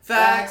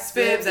Facts,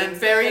 fibs, and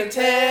fairy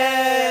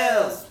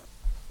tales.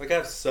 Like,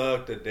 I've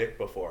sucked a dick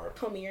before.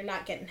 Homie, you're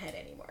not getting head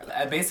anymore.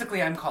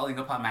 Basically, I'm calling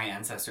upon my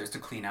ancestors to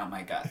clean out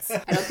my guts. I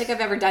don't think I've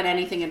ever done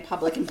anything in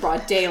public in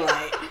broad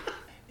daylight.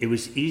 It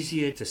was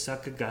easier to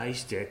suck a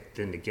guy's dick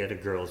than to get a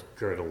girl's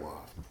girdle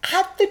off.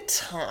 At the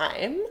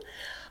time,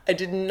 I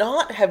did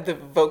not have the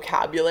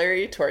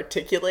vocabulary to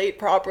articulate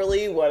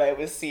properly what I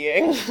was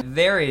seeing.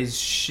 There is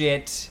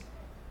shit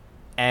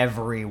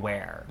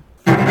everywhere.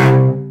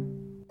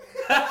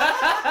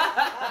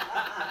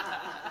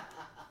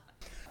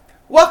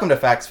 Welcome to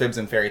Facts, Fibs,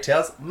 and Fairy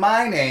Tales.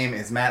 My name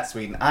is Matt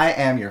Sweden. I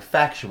am your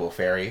factual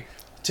fairy.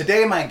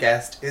 Today my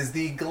guest is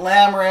the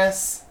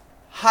glamorous,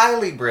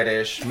 highly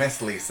British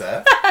Miss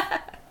Lisa.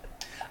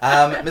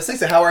 Miss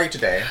Lisa, how are you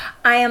today?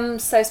 I am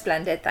so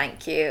splendid,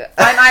 thank you.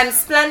 I'm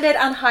splendid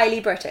and highly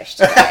British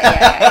today.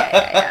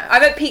 Yeah.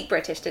 I'm at peak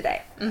British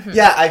today. Mm-hmm.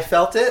 Yeah, I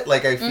felt it.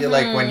 Like, I feel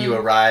like when you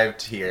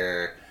arrived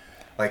here,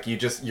 like,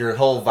 your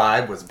whole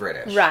vibe was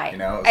British. Right. You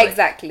know?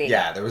 Exactly.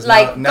 There was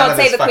like, none God of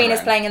this Save the Queen fucking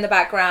is playing in the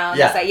background.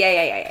 Yeah. It's like,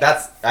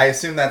 yeah. I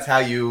assume that's how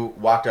you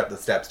walked up the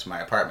steps to my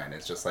apartment.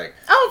 It's just like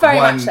very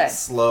one much so.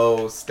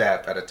 Slow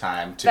step at a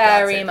time to God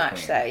Very Save the much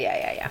Queen. so,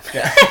 yeah.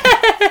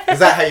 Is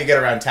that how you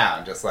get around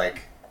town? Just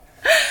like,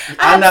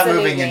 I'm not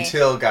moving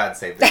until God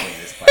Save the Queen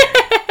is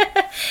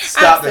playing.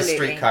 Stop the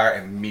streetcar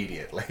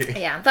immediately.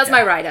 Yeah, that's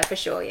my rider for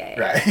sure, yeah.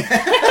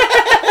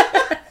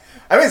 Right.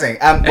 Amazing.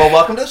 Well,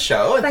 welcome to the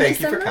show, and thank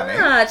you so for coming.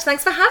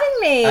 Thanks for having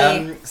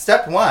me.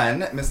 Step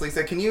one, Miss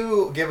Lisa, can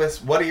you give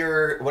us what are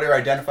your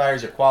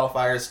identifiers, your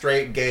qualifiers?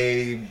 Straight,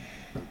 gay,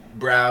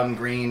 brown,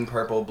 green,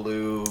 purple,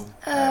 blue.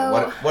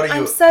 What are you?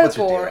 I'm so what's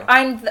your bored.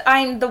 deal?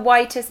 I'm the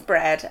whitest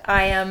bread.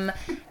 I am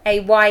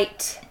a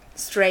white,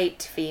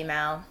 straight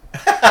female.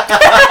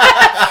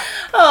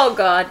 Oh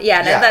God,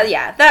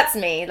 that's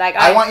me. Like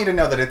I want you to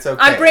know that it's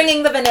okay. I'm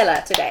bringing the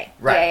vanilla today.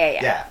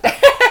 Right. Yeah.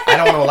 I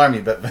don't want to alarm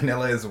you, but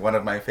vanilla is one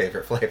of my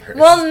favorite flavors.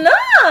 Well,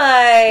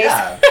 nice.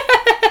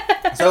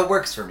 Yeah. So it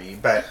works for me,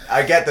 but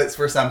I get that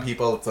for some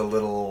people it's a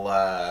little.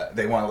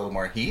 They want a little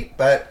more heat,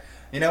 but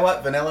you know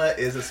what? Vanilla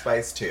is a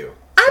spice too.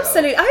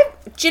 Absolutely.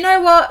 Do you know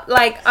what?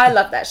 Like, I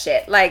love that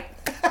shit.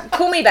 Like,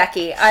 call me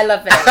Becky. I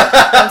love vanilla.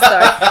 I'm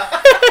sorry.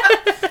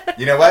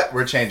 You know what?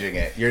 We're changing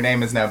it. Your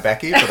name is now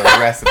Becky for the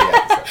rest of the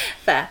episode.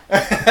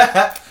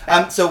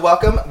 Fair. So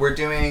welcome. We're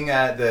doing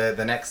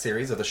the next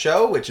series of the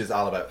show, which is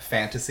all about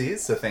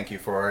fantasies. So thank you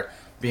for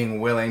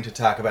being willing to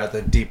talk about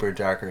the deeper,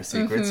 darker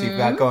secrets you've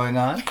got going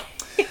on.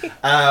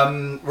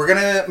 We're going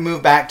to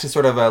move back to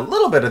sort of a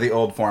little bit of the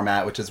old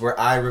format, which is where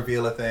I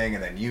reveal a thing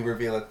and then you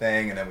reveal a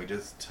thing and then we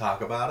just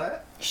talk about it.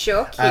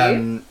 Sure,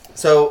 cute.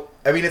 So,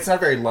 I mean, it's not a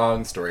very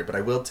long story, but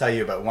I will tell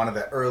you about one of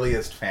the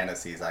earliest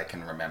fantasies I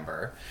can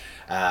remember.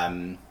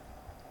 And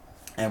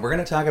we're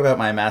going to talk about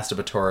my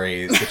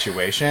masturbatory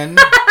situation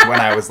when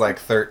I was like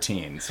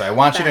 13. So I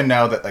want you to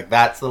know that like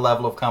that's the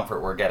level of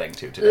comfort we're getting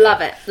to today.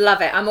 Love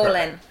it. I'm all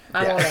in.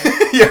 I'm all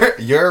in.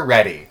 You're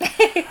ready.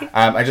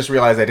 I just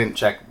realized I didn't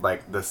check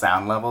like the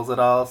sound levels at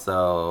all,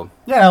 so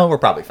we're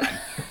probably fine.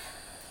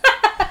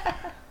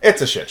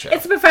 It's a shit show.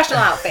 It's a professional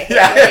outfit.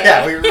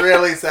 Yeah, we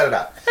really set it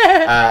up.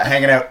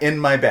 Hanging out in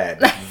my bed,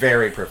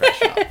 very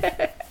professional.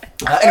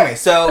 Anyway,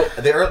 so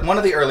one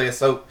of the earliest,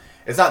 so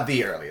it's not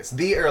the earliest.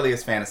 The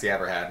earliest fantasy I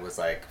ever had was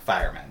like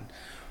firemen,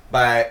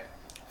 but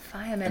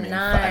firemen,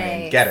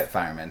 nice. Get it,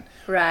 firemen.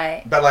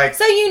 Right. But like,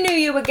 so you knew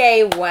you were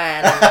gay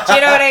when? Do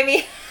you know what I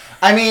mean?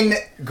 I mean,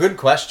 good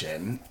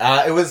question.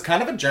 It was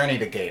kind of a journey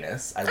to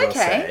gayness, I will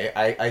say.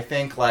 I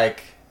think,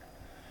 like,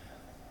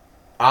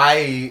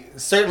 I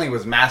certainly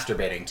was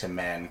masturbating to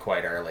men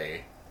quite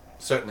early.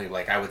 Certainly,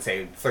 like, I would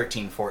say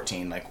 13,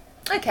 14, like...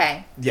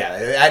 Okay. Yeah,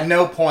 at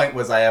no point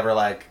was I ever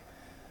like,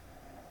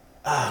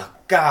 oh,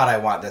 God, I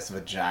want this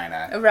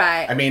vagina.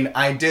 Right. I mean,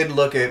 I did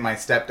look at my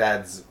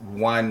stepdad's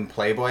one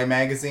Playboy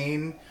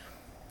magazine,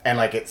 and,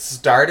 like, it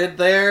started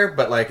there,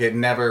 but, like, it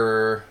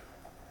never...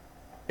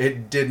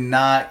 It did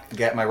not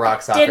get my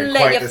rocks off in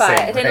quite the same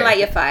way. It didn't let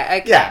you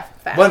fight. Okay. Yeah.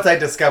 Fair. Once I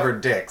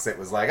discovered dicks, it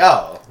was like,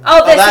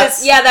 this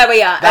is... Yeah, there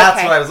we are.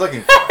 That's what I was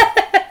looking for.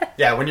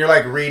 Yeah, when you're,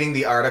 like, reading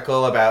the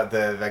article about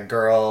the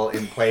girl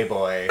in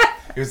Playboy,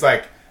 it was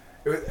like...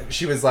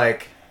 she was,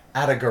 like,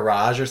 at a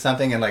garage or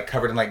something and, like,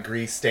 covered in, like,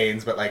 grease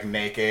stains, but, like,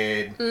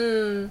 naked.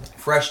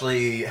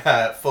 Freshly,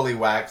 fully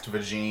waxed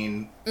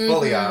vagine,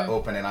 fully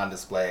open and on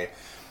display.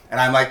 And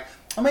I'm like,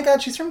 oh, my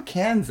God, she's from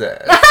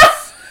Kansas.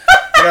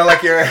 You know,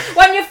 like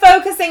when you're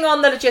focusing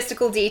on the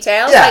logistical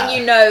details, then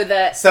you know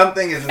that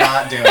something is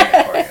not doing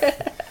it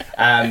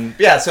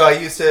for you. So I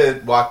used to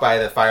walk by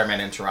the firemen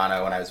in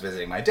Toronto when I was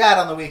visiting my dad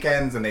on the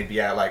weekends, and they'd be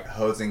out like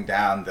hosing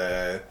down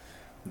the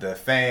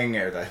thing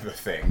or the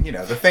thing, you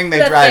know, the thing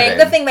they drive in,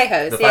 the thing they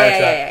hose,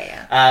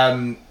 yeah.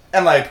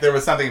 And like there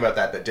was something about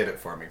that did it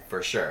for me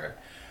for sure.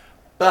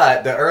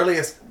 But the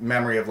earliest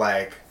memory of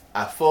like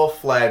a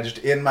full-fledged,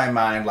 in my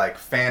mind, like,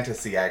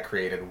 fantasy I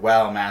created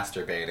while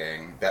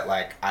masturbating that,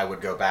 like, I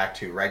would go back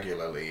to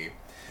regularly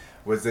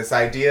was this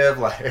idea of,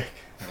 like,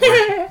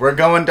 we're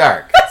going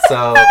dark.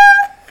 So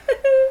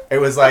it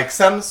was, like,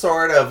 some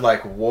sort of,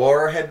 like,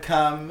 war had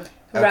come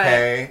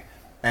okay?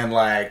 And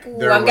like,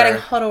 Ooh, I'm getting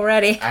hot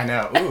already. I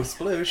know. Ooh,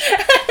 sploosh.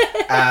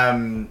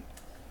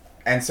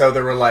 And so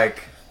there were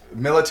like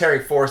military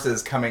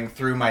forces coming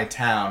through my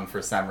town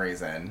for some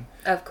reason.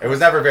 Of course. It was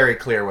never very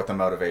clear what the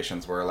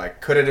motivations were. Like,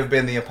 could it have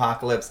been the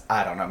apocalypse?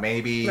 I don't know.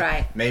 Maybe.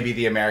 Right. Maybe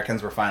the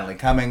Americans were finally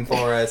coming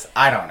for us.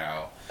 I don't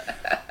know.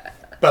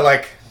 But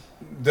like,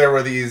 there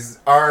were these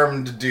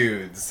armed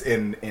dudes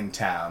in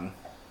town,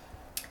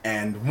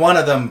 and one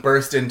of them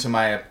burst into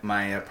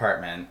my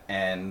apartment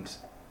and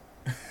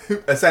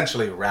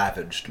essentially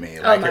ravaged me.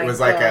 Like, my it was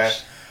like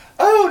gosh.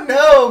 oh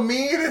no,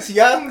 me, this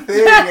young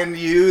thing, and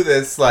you,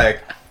 this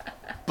like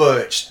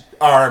butch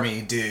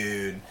army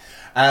dude.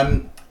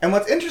 And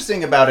what's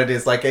interesting about it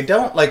is like, I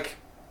don't like,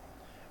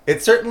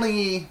 it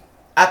certainly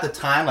at the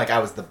time, like I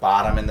was the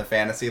bottom in the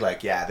fantasy.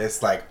 Like, yeah,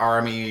 this like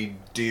army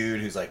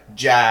dude who's like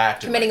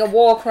jacked, Committing and, a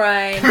war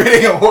crime.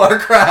 committing a war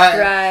crime.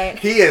 Right.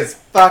 He is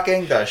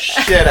fucking the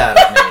shit out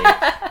of me,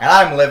 and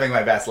I'm living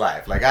my best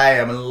life. Like, I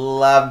am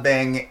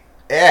loving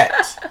it.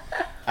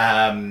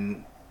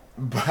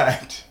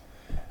 But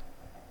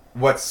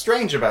what's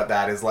strange about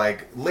that is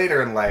like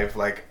later in life,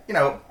 like, you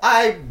know,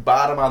 I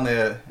bottom on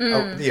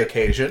the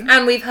occasion.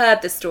 And we've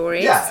heard the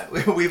stories. Yeah,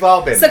 we've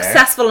all been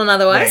Successful and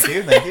otherwise.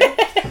 Thank you.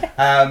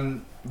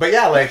 But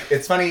yeah, like,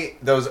 it's funny,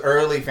 those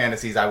early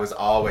fantasies, I was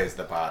always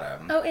the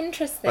bottom. Oh,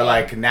 interesting. But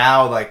like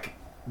now, like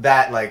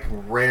that like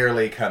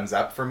rarely comes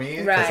up for me,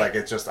 because Right. like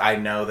it's just, I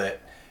know that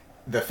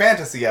the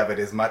fantasy of it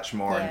is much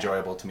more Yeah.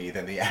 enjoyable to me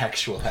than the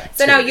actual activity.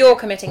 So now you're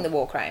committing the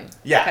war crime.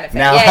 Yeah, Kind of thing.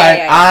 now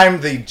Yeah.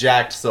 I'm the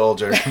jacked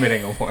soldier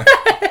committing a war.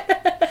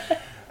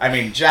 I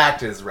mean,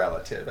 jacked is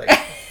relative. I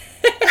guess.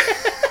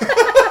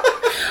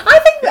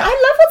 I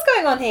love what's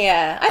going on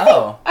here. I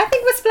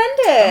think we're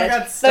splendid. Oh my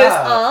God, Those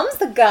stop. arms,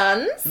 the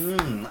guns.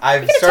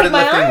 I've gonna started take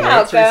my lifting arm out,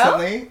 weights girl.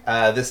 recently.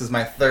 This is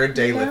my third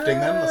day lifting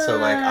them, so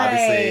like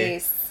obviously,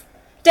 Nice.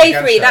 Day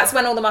I'm 3, sure. that's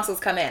when all the muscles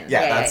come in.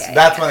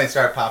 that's when they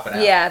start popping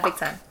out. Yeah, big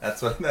time.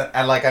 That's what,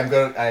 and like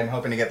I'm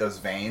hoping to get those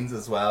veins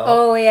as well.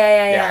 Oh,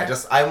 yeah.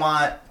 I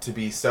want to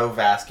be so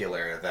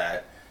vascular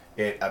that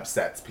it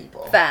upsets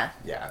people. Fair.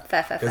 Yeah.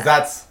 Fair. Because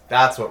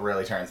that's what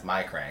really turns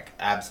my crank.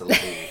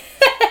 Absolutely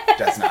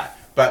does not.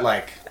 But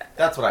like,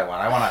 that's what I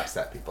want. I want to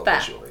upset people Fair.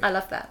 visually. I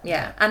love that.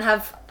 Yeah. And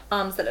have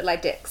arms that look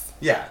like dicks.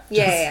 Yeah.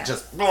 Yeah.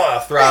 Just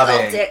throbbing.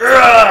 Little dicks.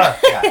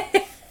 Yeah.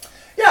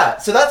 Yeah,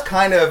 so that's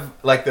kind of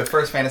like the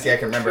first fantasy I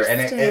can remember,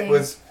 and it Interesting.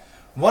 was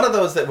one of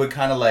those that would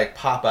kind of like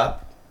pop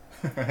up,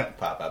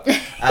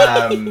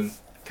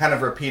 kind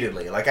of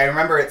repeatedly. Like, I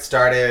remember it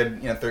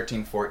started,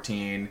 13,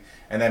 14,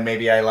 and then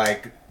maybe I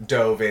like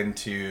dove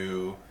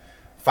into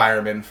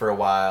firemen for a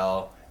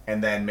while,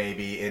 and then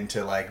maybe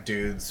into like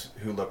dudes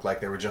who looked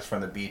like they were just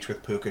from the beach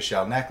with puka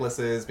shell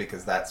necklaces,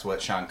 because that's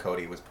what Sean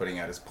Cody was putting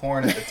out as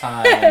porn at the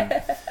time.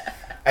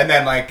 And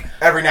then like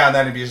every now and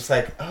then it'd be just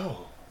like,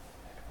 oh,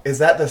 is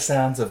that the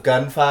sounds of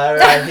gunfire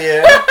I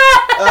hear?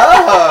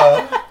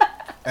 Oh!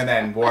 And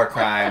then war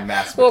crime,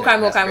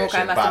 masturbation,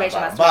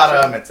 masturbation. et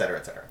cetera,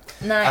 et cetera.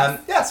 Nice.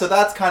 Yeah, so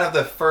that's kind of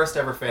the first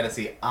ever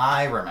fantasy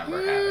I remember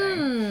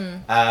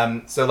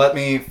having. So let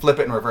me flip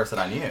it and reverse it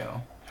on you.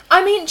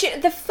 I mean,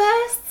 the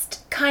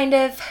first kind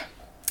of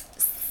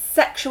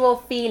sexual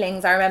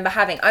feelings I remember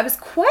having, I was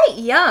quite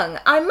young.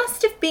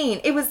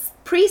 It was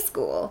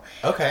preschool.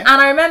 Okay. And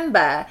I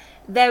remember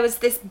there was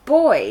this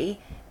boy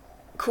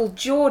called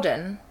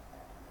Jordan.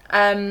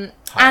 And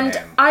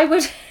name. I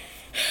would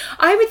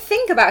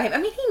think about him. I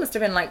mean, he must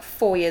have been like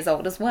 4 years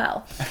old as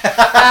well.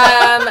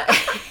 And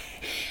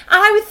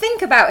I would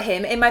think about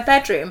him in my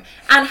bedroom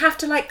and have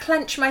to like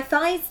clench my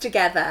thighs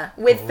together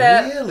with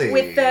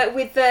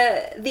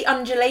the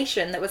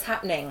undulation that was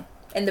happening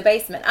in the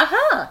basement.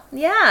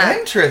 Yeah.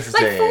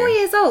 Interesting. Like 4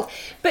 years old.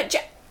 But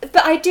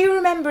I do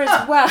remember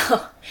as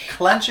well.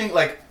 Clenching,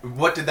 like,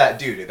 what did that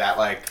do? Did that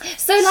like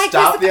like,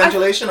 stop the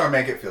undulation or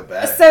make it feel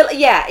better? So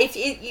yeah,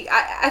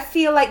 I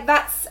feel like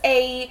that's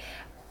a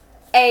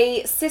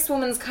cis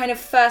woman's kind of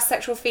first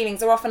sexual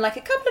feelings are often like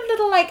a couple of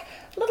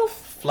little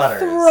Flutters.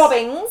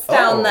 throbbings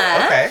down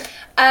there. Okay.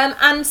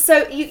 And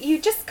so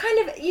you just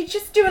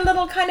do a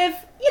little kind of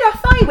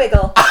thigh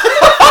wiggle.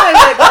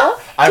 Thigh wiggle.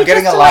 I'm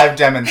getting a just to, live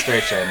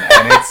demonstration,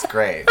 and it's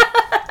great.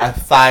 A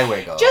thigh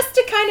wiggle. just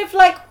to kind of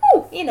like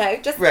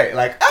just right,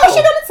 like push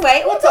it on its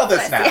way. What's Oh, all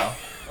this that's nice. now?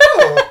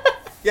 Oh.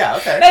 Yeah,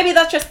 okay. Maybe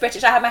that's just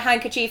British. I have my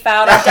handkerchief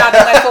out. I'm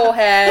dabbing my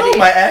forehead. Oh,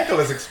 my ankle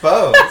is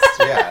exposed.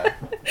 Yeah.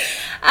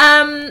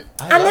 And then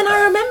that.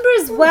 I remember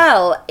as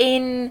well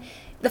in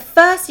the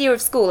first year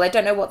of school, I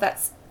don't know what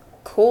that's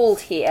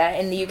called here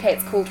in the UK.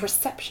 It's called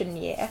reception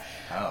year.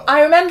 Oh.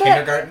 I remember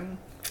Kindergarten?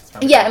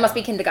 Yeah, it must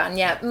be kindergarten.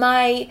 Yeah,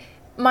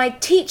 my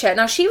teacher.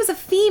 Now she was a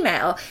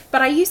female,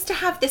 but I used to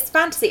have this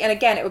fantasy, and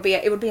again, it would be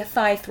a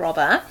thigh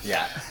throbber.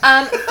 Yeah.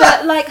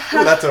 But like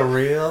her, Ooh, that's a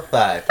real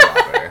thigh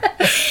throbber.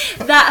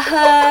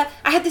 I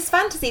had this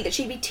fantasy that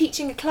she'd be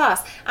teaching a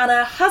class, and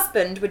her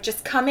husband would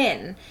just come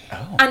in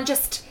and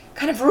just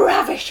kind of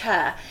ravish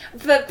her,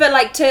 but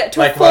like to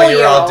Like a 4-year-old. while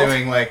you're all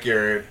doing like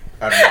your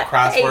I don't know,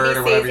 crossword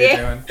or whatever you're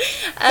doing.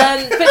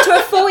 But to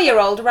a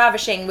 4-year-old,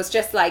 ravishing was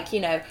just like,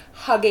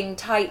 hugging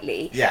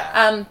tightly.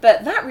 Yeah.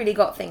 But that really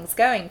got things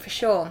going for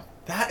sure.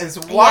 That is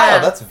wild. Yeah.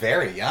 That's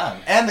very young.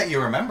 And that you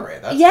remember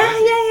it. That's Yeah,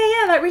 crazy.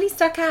 yeah. That really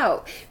stuck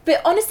out.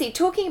 But honestly,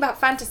 talking about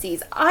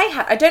fantasies,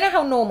 I don't know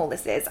how normal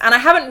this is, and I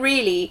haven't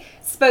really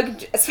spoken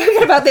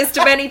about this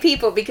to many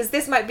people because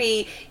this might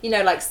be,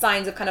 like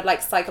signs of kind of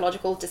like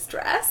psychological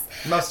distress.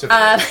 Most of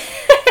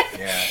it.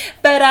 Yeah.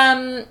 But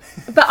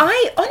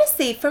I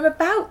honestly, from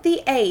about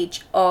the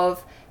age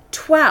of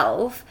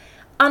 12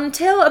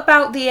 until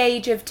about the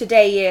age of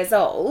today years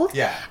old,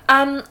 Yeah.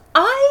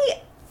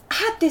 I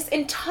had this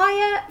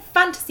entire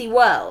fantasy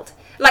world.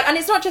 Like, and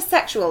it's not just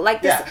sexual,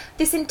 like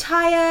this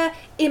entire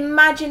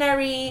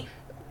imaginary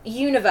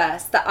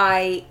universe that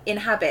I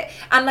inhabit.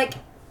 And like,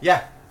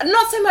 Yeah.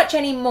 not so much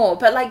anymore,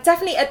 but like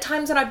definitely at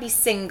times when I'd be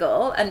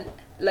single and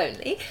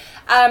lonely,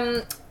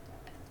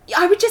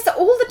 I would just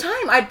all the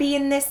time I'd be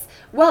in this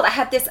world. I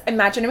had this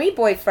imaginary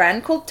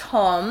boyfriend called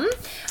Tom.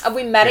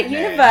 We met Good at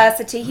name.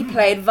 university. He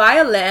played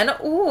violin.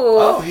 Ooh.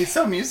 Oh, he's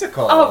so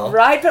musical. Oh,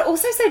 right, but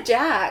also so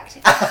jacked.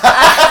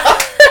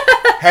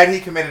 Had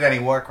he committed any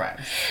war crimes?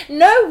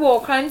 No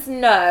war crimes,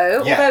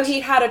 no. Yet. Although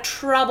he had a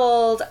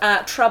troubled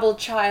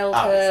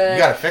childhood. You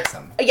gotta fix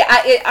him. Yeah,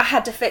 I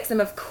had to fix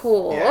him, of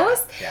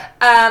course. Yeah.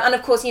 And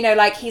of course,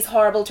 like he's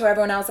horrible to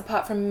everyone else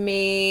apart from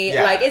me.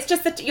 Yeah. Like it's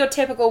just your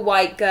typical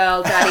white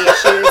girl daddy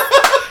issues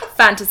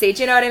fantasy.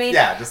 Do you know what I mean?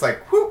 Yeah, just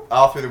like whoop,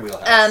 all through the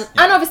wheelhouse. And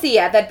obviously,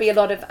 there'd be a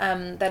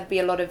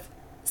lot of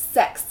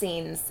sex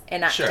scenes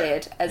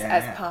enacted Sure.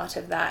 as part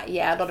of that.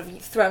 Yeah, a lot of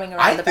throwing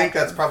around I the think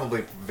bedroom. that's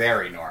probably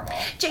very normal.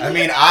 Do I you-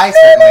 mean, No, I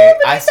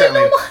it's so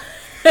certainly. normal.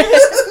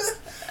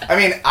 I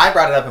mean, I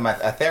brought it up in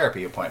a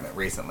therapy appointment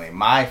recently.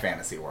 My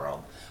fantasy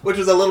world, which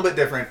was a little bit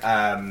different,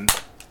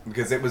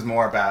 because it was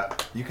more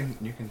about you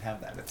can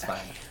have that. It's fine.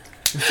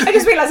 I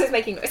just realised it's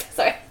making noise.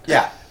 Sorry.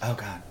 Yeah. Oh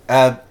God.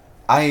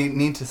 I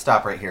need to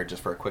stop right here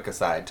just for a quick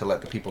aside to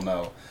let the people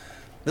know.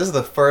 This is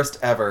the first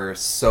ever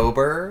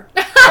sober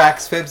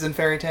facts, fibs, and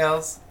fairy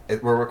tales.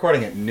 We're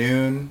recording at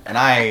noon, and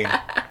I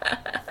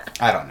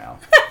don't know.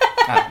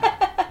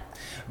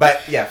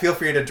 But yeah, feel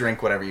free to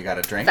drink whatever you got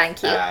to drink.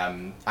 Thank you.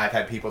 I've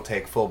had people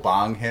take full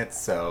bong hits,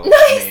 so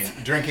Nice. I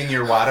mean, drinking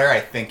your water,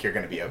 I think you're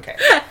going to be okay.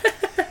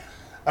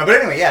 But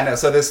anyway, yeah, no.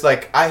 So this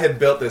I had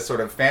built this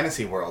sort of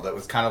fantasy world that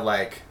was kind of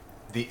like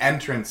the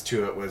entrance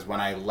to it was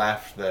when I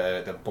left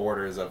the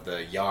borders of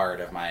the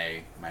yard of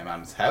my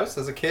mom's house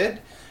as a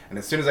kid. And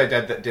as soon as I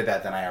did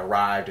that, then I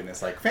arrived in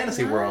this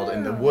fantasy world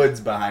in the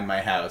woods behind my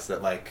house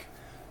that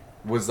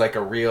was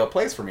a real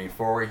place for me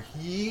for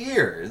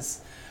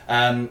years.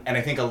 And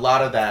I think a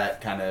lot of that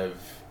kind of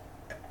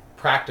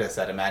practice,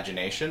 that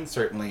imagination,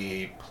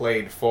 certainly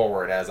played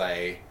forward as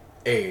I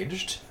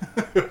aged.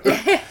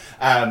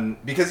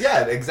 Because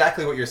yeah,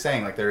 exactly what you're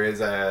saying. There is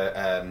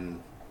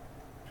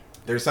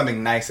there's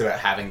something nice about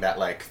having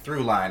that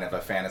through line of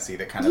a fantasy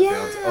that kind of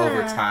builds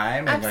over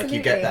time, and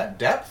you get absolutely. that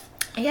depth.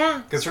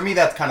 Yeah. Because for me,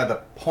 that's kind of the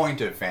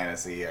point of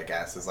fantasy, I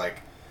guess, is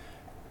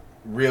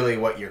really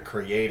what you're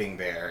creating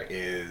there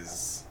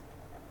is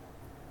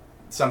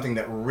something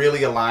that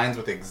really aligns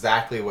with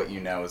exactly what you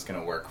know is going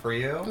to work for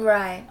you.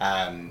 Right.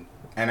 And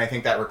I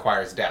think that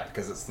requires depth,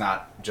 because it's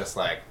not just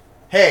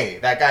hey,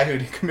 that guy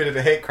who committed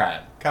a hate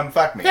crime, come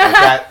fuck me.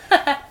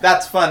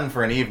 That's fun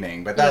for an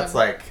evening, but that's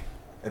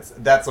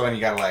that's when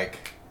you gotta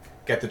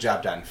get the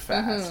job done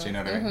fast. You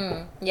know what I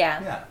mean?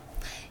 Yeah. Yeah.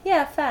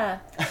 Yeah,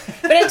 fair.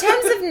 But in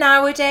terms of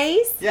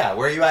nowadays, Yeah.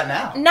 Where are you at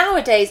now?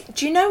 nowadays,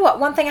 do you know what?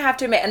 One thing I have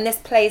to admit, and this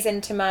plays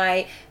into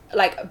my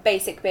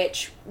basic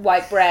bitch,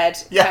 white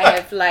bread Yeah. kind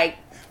of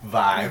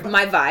Vibe.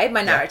 my vibe,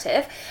 my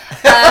narrative.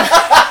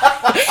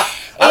 I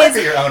like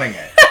that you're owning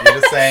it. You're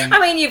just saying. I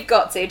mean, you've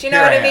got to. Do you know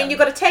Here what I I mean? am. You've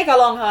got to take a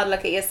long, hard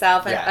look at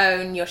yourself and Yeah.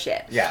 own your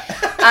shit. Yeah.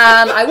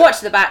 I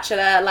watched The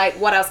Bachelor.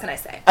 What else can I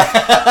say?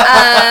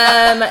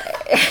 I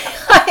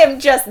am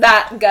just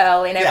that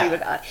girl in every Yeah.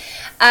 regard.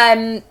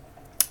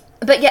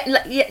 But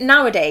yet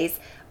nowadays,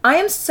 I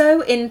am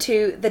so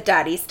into the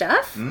daddy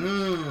stuff.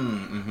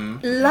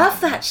 Love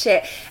that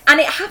shit. And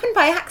it happened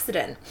by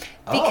accident.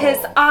 Because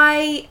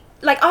Oh.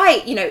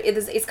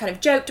 it's kind of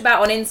joked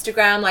about on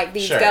Instagram,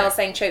 these Sure. girls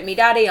saying "choke me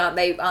daddy," aren't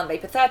they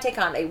pathetic,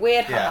 aren't they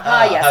weird, Yeah. ha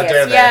ha ha, Oh, how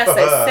dare yes,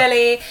 they. so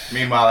silly.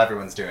 Meanwhile,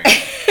 everyone's doing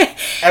it.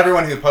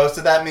 Everyone who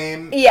posted that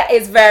meme. Yeah,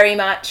 it's very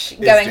much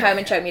going doing home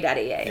and it. choke me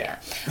daddy, yeah.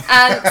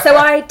 So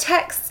I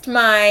text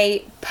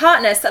my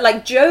partner,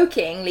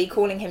 jokingly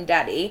calling him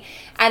daddy,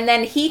 and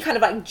then he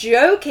kind of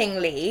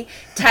jokingly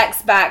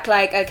texts back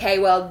okay,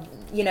 well,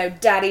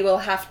 daddy will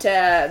have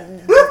to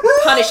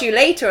punish you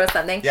later or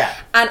something. Yeah.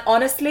 And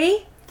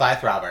honestly, Thigh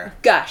throbber.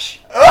 gush.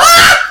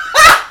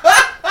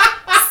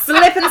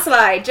 Slip and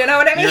slide, do you know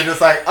what I mean? You're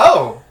just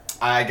oh,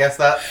 I guess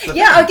that's the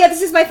Yeah, thing. okay,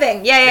 this is my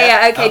thing.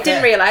 Yeah. Okay, okay.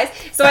 didn't realise.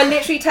 So I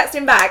literally texted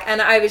him back,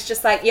 and I was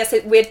just yes,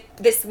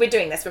 we're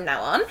doing this from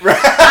now on.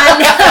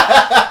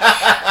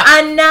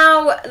 And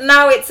now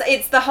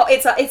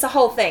it's a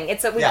whole thing.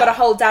 We've got a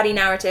whole daddy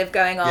narrative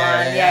going on.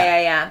 Yeah.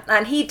 Yeah.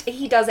 And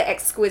he does it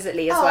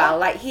exquisitely as well.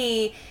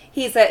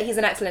 he's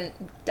an excellent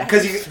daddy.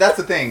 Because that's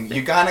the thing.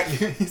 You gotta.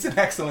 He's an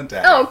excellent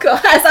dad. Oh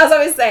god, as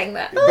I was saying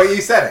that. But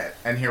you said it,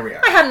 and here we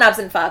are. I had an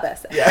absent father.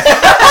 So. Yeah.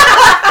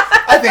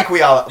 I think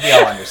we all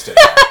understood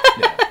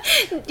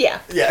that. Yeah.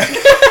 Yeah.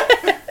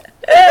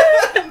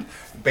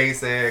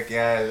 Basic.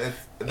 Yeah.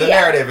 The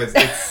narrative is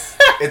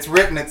it's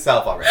written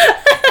itself already.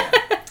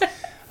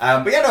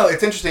 Yeah. But yeah, no,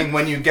 it's interesting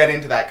when you get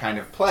into that kind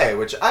of play,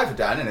 which I've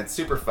done, and it's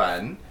super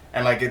fun,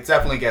 and like it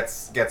definitely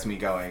gets me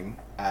going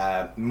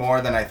more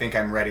than I think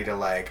I'm ready to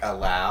like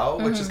allow,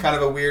 which is kind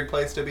of a weird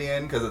place to be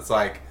in because it's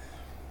like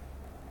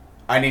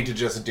I need to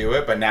just do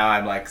it, but now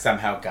I'm like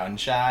somehow gun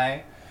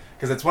shy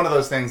because it's one of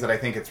those things that I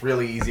think it's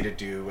really easy to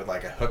do with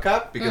like a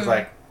hookup because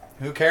like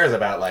who cares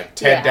about like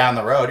Ted down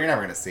the road? You're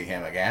never gonna see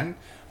him again.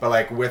 But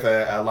like with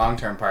a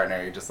long-term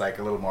partner, you're just like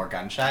a little more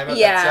gun shy about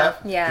that stuff.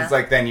 Yeah. Because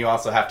like then you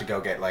also have to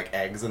go get like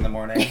eggs in the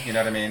morning. You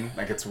know what I mean?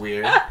 Like it's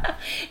weird.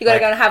 You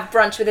gotta go and have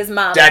brunch with his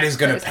mom. Daddy's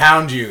gonna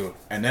pound you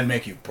and then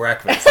make you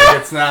breakfast.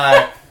 Like it's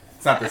not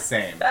the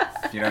same.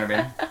 You know what I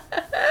mean?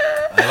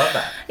 I love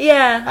that.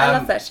 Yeah, I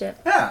love that shit.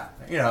 Yeah,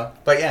 you know.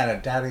 But yeah, no,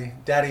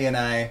 Daddy and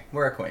I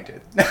we're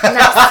acquainted.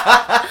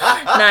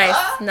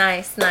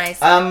 Nice.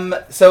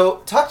 So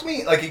talk to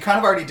me, like you kind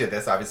of already did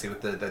this, obviously,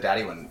 with the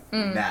daddy one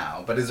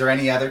now, but is there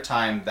any other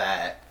time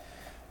that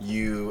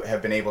you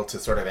have been able to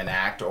sort of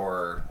enact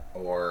or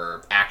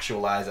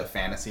actualize a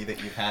fantasy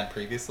that you've had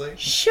previously?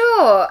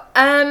 Sure.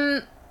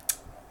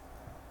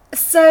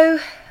 So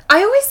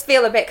I always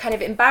feel a bit kind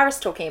of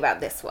embarrassed talking about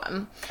this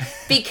one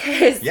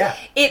because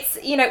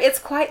it's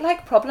quite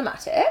like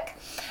problematic.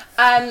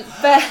 But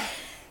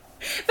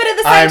at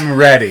the same I'm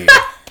ready.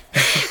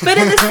 But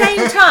at the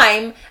same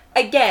time,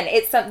 again,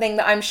 it's something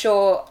that I'm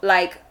sure,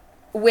 like,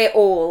 we're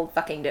all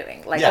fucking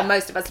doing. Like, or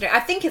most of us are doing.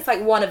 I think it's,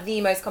 like, one of the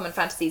most common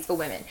fantasies for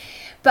women.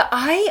 But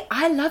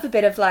I love a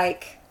bit of,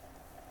 like,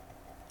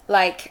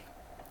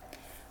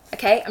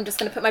 okay, I'm just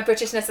going to put my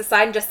Britishness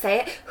aside and just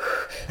say it.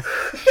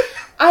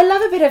 I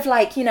love a bit of,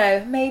 like, you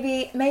know,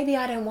 maybe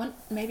I don't want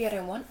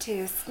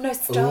to. No,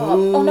 stop.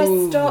 Ooh. Oh,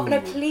 no, stop. No,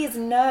 please,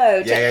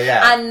 no.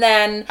 Yeah. And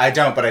then... I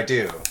don't, but I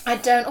do. I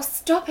don't. Oh,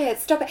 stop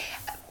it.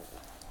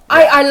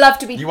 I love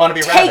to be, you want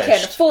to be taken,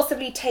 ravished.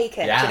 Forcibly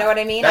taken. Yeah. Do you know what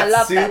I mean? That's I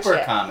love that super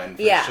shit. common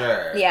for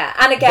sure. Yeah,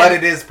 and again... But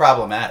it is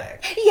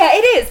problematic. Yeah,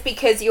 it is,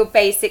 because you're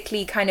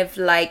basically kind of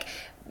like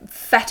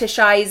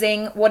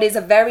fetishizing what is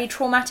a very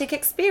traumatic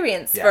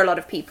experience for a lot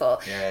of people.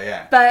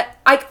 Yeah. But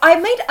I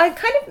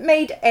kind of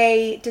made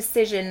a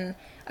decision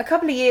a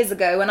couple of years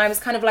ago when I was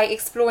kind of like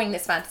exploring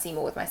this fantasy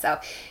more with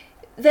myself,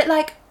 that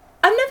like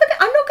I'm not going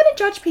to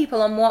judge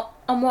people on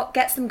what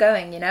gets them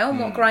going, you know, on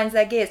what grinds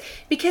their gears,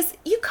 because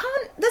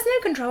there's no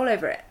control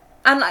over it.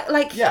 And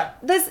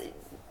there's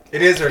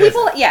it is or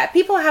people, it isn't.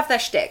 people have their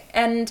shtick,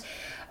 and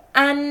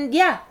for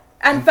you,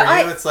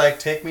 it's like,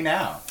 take me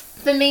now.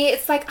 For me,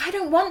 it's like, I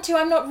don't want to.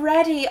 I'm not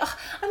ready. Ugh,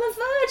 I'm a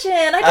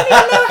virgin. I don't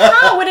even know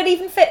how. Would it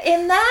even fit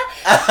in there?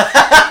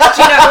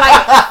 Do you know,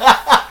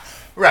 like...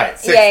 Right.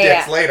 Six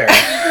dicks later.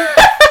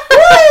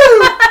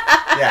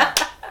 Yeah.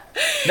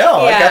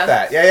 No, I get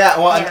that. Yeah.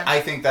 Well, and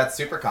I think that's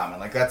super common.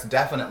 Like, that's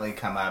definitely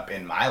come up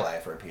in my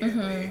life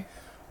repeatedly,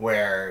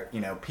 where,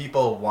 you know,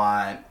 people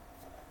want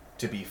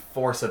to be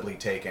forcibly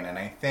taken. And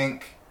I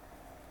think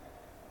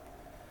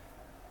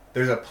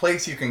there's a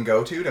place you can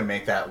go to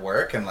make that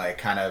work and, like,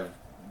 kind of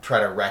try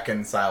to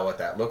reconcile what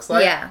that looks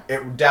like. Yeah.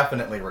 It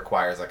definitely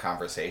requires a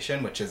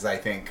conversation, which is, I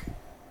think,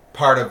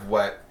 part of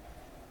what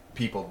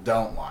people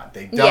don't want.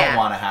 They don't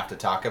want to have to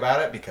talk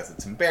about it because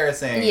it's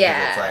embarrassing. Yeah.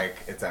 Because it's like,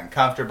 it's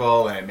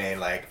uncomfortable, and it may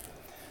like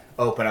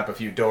open up a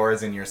few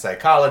doors in your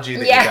psychology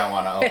that you don't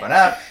want to open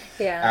up.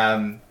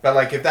 But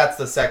like, if that's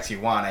the sex you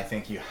want, I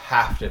think you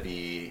have to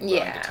be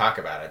willing to talk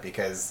about it,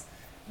 because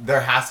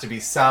there has to be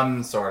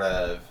some sort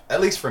of,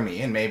 at least for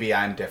me, and maybe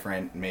I'm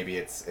different, maybe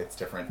it's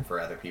different for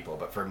other people,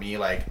 but for me,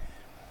 like,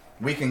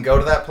 we can go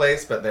to that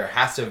place, but there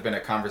has to have been a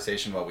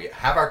conversation while we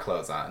have our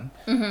clothes on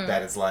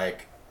that is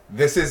like,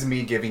 this is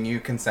me giving you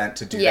consent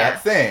to do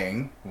that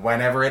thing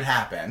whenever it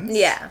happens.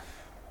 Yeah.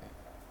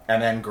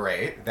 And then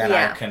great, then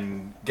I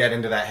can get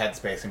into that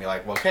headspace and be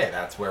like, well, okay,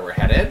 that's where we're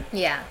headed.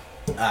 Yeah.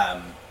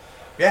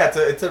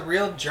 It's a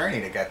real journey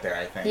to get there,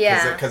 I think.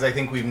 Yeah. Because I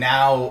think we're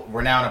now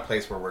in a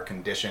place where we're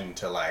conditioned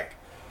to, like,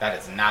 that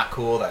is not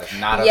cool, that is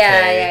not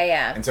okay.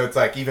 Yeah. And so it's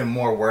like even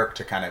more work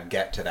to kind of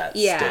get to that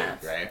state,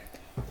 right?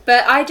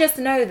 But I just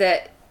know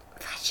that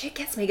shit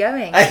gets me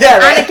going. Yeah,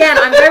 right? And again,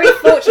 I'm very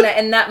fortunate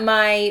in that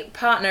my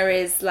partner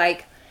is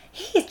like,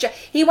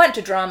 he went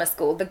to drama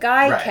school. The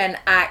guy can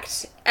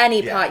act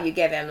any part you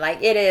give him.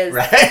 Like, it is...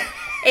 Right?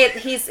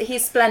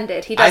 He's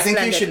splendid. He does I think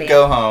you should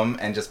go home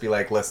and just be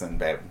like, listen,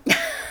 babe,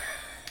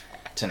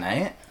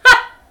 tonight,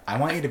 I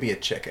want you to be a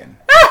chicken.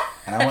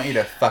 And I want you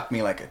to fuck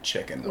me like a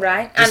chicken.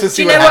 Right. Just and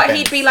do you know what?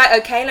 He'd be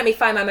like, okay, let me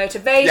find my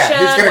motivation.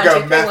 Yeah, he's going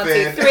to go 1, 2,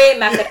 3, 1, 2, 3,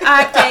 method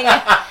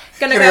acting.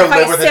 Gonna go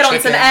fucking sit on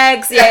some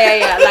eggs.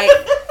 Yeah. Like,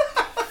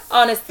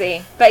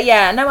 honestly. But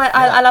yeah, no,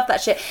 I love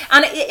that shit.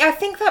 And I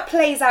think that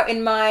plays out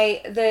in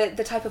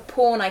the type of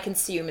porn I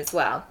consume as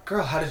well.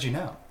 Girl, how did you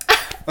know?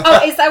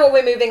 Oh, is that what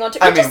we're moving on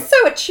to? I We're mean- just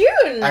so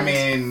attuned. I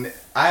mean,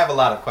 I have a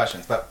lot of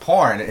questions, but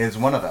porn is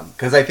one of them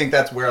because I think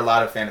that's where a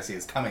lot of fantasy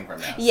is coming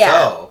from now. Yeah.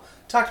 So,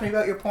 talk to me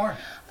about your porn.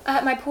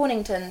 My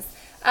Porningtons.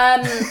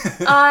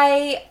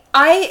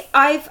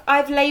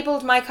 I've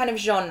labelled my kind of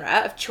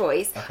genre of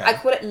choice. Okay. I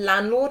call it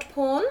landlord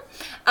porn.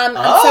 And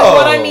so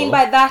what I mean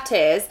by that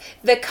is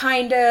the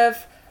kind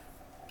of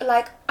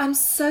like, I'm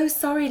so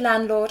sorry,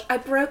 landlord, I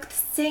broke the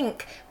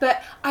sink,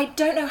 but I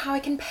don't know how I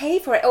can pay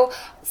for it. Or,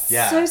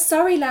 Yeah. so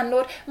sorry,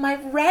 landlord, my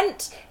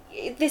rent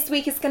this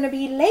week is going to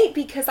be late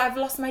because I've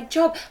lost my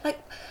job. Like,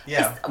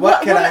 Yeah.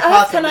 what can on I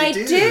earth can possibly I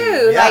do?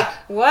 do? Yeah. Like,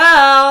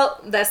 well,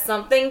 there's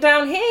something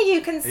down here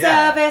you can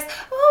Yeah. service.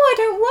 Oh, I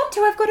don't want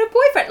to. I've got a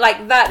boyfriend.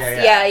 Like, that's,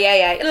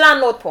 Yeah.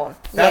 landlord porn.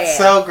 That's yeah.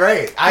 so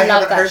great. I Love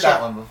haven't that heard that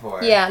shit. one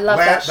before. Yeah, love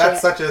that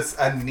That's shit. such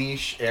a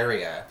niche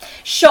area.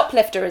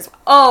 Shoplifter as well.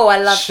 Oh, I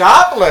love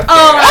Shoplifting.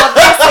 Oh, well,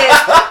 this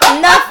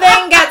is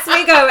nothing gets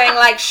me going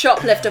like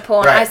shoplifter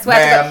porn. Right, I swear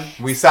to God. ma'am,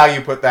 we saw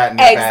you put that in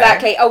your bag.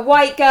 Exactly. A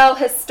white girl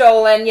has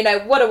stolen,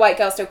 what a white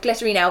girl stole,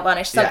 glittery nail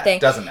varnish, something. Yeah,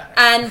 doesn't matter.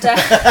 And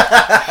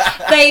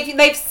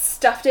they've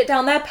stuffed it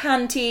down their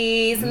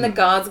panties, and the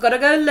guards got to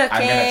go looking.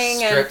 I'm gonna and-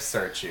 strip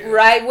search you.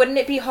 Right? Wouldn't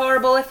it be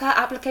horrible if her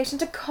application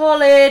to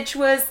college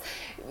was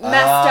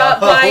messed Oh,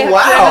 up by a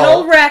wow.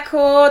 criminal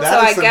record? That So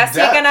is I some guess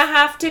depth. you're gonna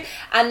have to.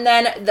 And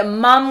then the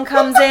mum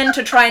comes in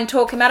to try and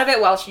talk him out of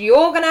it, whilst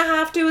you're gonna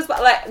have to as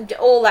well. Like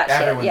all that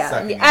Everyone's shit.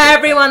 sucking Yeah, dick.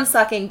 everyone's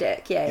sucking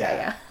dick. Yeah.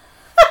 Yeah.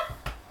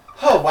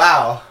 Oh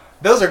wow,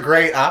 those are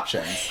great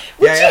options.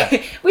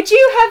 Would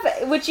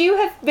you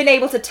have been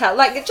able to tell?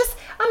 Like,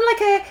 I'm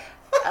like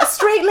a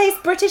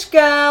straight-laced British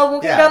girl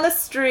walking Yeah. down the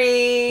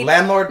street,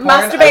 Landlord porn,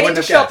 I masturbating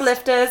wouldn't to have guessed.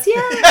 shoplifters.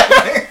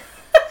 Yeah.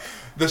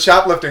 The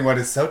shoplifting one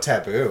is so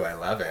taboo. I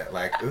love it.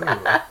 Like, ooh,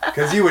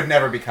 because you would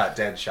never be caught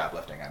dead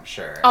shoplifting, I'm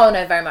sure. Oh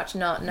no, very much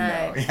not.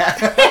 No.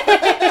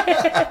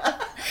 Yeah.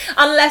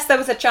 Unless there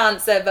was a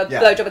chance of a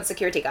Yeah. blowjob with a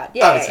security guard.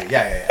 Yeah, Obviously,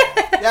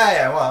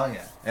 yeah. Well,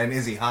 yeah. And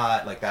is he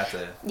hot? Like, that's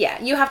a Yeah,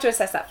 you have to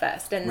assess that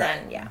first, and right.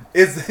 then yeah.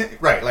 Is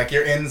right. Like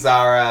you're in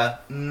Zara.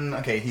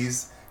 Okay,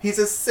 he's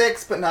a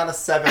 6, but not a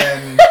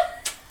 7.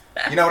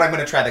 You know what? I'm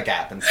gonna try the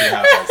Gap and see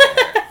how it goes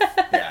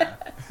there.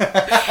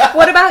 Yeah.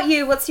 What about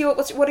you? What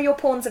are your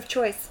porns of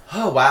choice?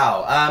 Oh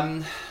wow.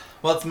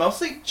 Well, it's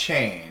mostly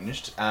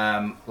changed.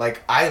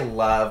 Like I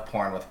love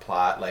porn with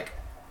plot. Like.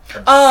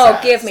 Oh,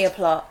 obsessed. give me a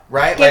plot.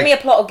 Right. Give like, me a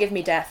plot or give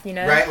me death.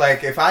 Right.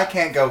 Like if I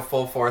can't go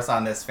full force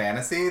on this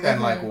fantasy, then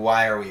like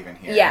why are we even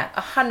here? Yeah,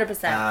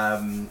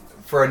 100%.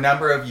 For a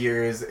number of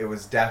years, it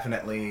was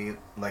definitely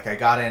like I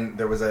got in.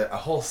 There was a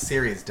whole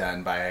series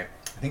done by, I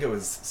think it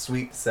was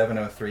Suite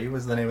 703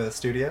 was the name of the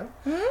studio.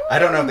 I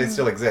don't know if they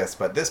still exist,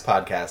 but this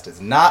podcast is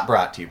not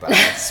brought to you by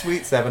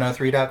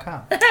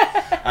Suite703.com.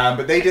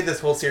 But they did this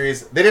whole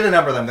series. They did a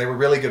number of them. They were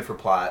really good for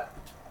plot.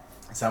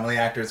 Some of the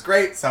actors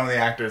great, some of the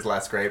actors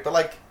less great, but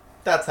like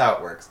that's how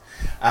it works.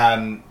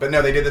 But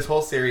no, they did this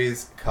whole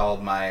series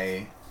called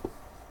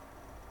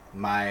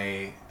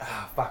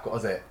what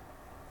was it?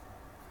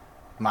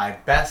 My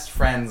Best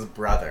Friend's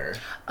Brother.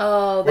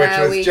 Oh, which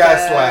there was we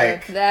just go.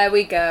 like- There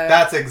we go.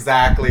 That's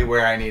exactly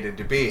where I needed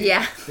to be.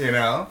 Yeah. You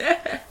know?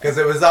 Because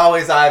it was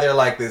always either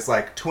like this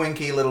like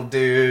twinky little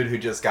dude who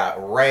just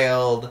got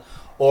railed,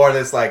 or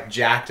this like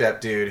jacked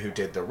up dude who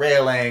did the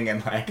railing,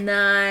 and like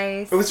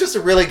Nice. it was just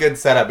a really good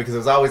setup because it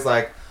was always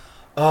like,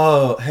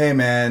 oh, hey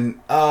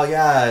man, oh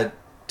yeah,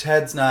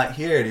 Ted's not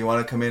here. Do you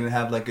want to come in and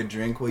have like a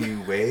drink while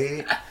you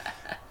wait?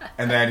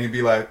 And then he'd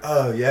be like,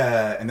 oh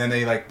yeah. And then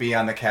they'd like be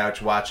on the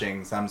couch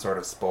watching some sort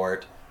of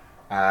sport.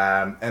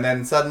 And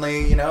then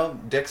suddenly,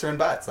 dicks are in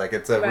butts. Like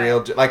it's a Right.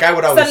 real, like I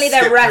would always Suddenly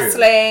they're skip through.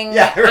 wrestling,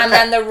 Yeah, right. and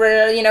then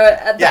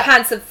the Yeah.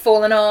 pants have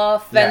fallen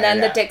off, Yeah, and then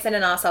yeah. the dick's in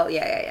an arsehole.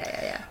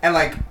 Yeah. And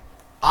like,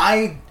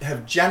 I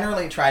have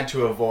generally tried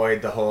to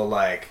avoid the whole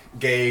like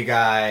gay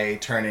guy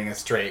turning a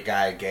straight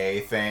guy gay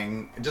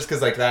thing, just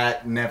because like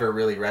that never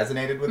really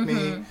resonated with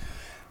me.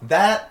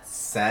 That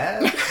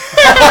said,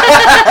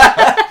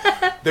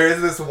 there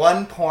is this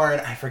one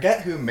porn, I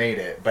forget who made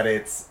it, but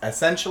it's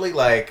essentially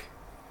like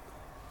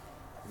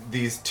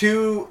these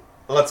two,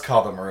 let's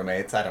call them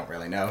roommates, I don't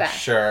really know, Fair.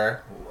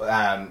 sure,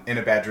 in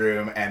a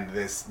bedroom, and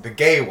the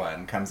gay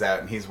one comes out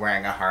and he's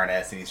wearing a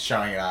harness and he's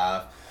showing it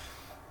off.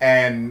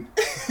 And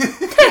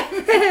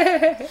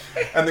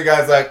and the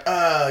guy's like,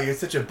 oh, you're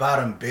such a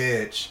bottom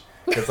bitch.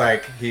 Because,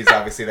 like, he's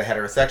obviously the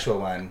heterosexual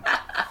one.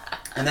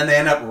 And then they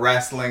end up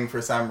wrestling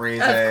for some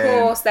reason. Of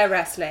course, they're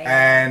wrestling.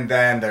 And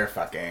then they're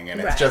fucking. And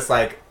it's Right. just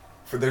like,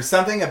 there's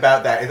something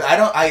about that.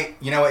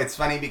 It's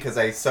funny because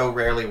I so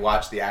rarely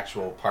watch the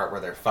actual part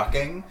where they're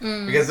fucking.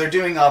 Because they're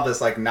doing all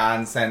this, like,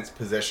 nonsense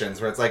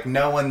positions where it's like,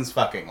 no one's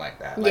fucking like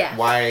that. Like, Yeah.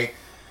 why?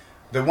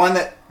 The one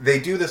that, they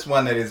do this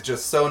one that is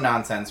just so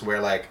nonsense where,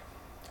 like,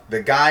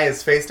 the guy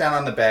is face down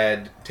on the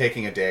bed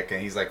taking a dick and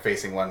he's like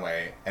facing one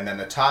way, and then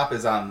the top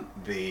is on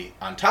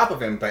top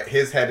of him, but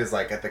his head is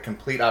like at the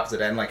complete opposite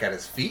end, like at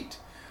his feet.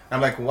 And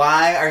I'm like,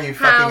 why are you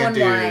How fucking a and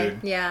dude?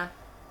 why? Yeah.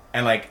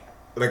 And like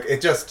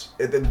it just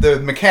the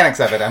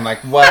mechanics of it, I'm like,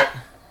 what?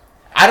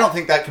 I don't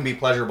think that can be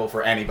pleasurable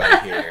for anybody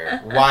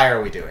here. Why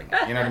are we doing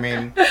it? You know what I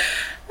mean?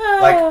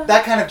 Like,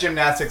 that kind of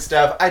gymnastic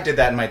stuff, I did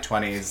that in my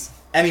 20s.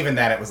 And even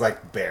then, it was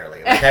like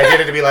barely. Like, I did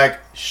it to be like,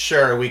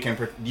 sure, you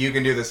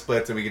can do the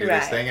splits and we can do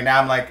this Right. thing. And now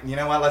I'm like, you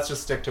know what? Let's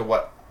just stick to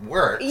what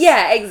works.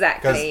 Yeah, Because,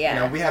 exactly.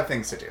 Yeah. we have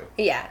things to do.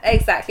 Yeah,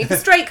 exactly. For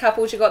straight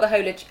couples, you've got the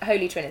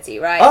Holy Trinity,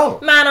 right? Oh.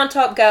 Man on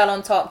top, girl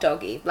on top,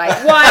 doggy. Like,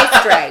 why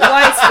stray?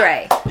 Why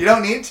stray? You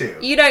don't need to.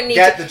 You don't need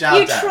Get to. the job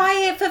you done. try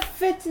it for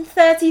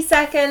 30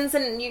 seconds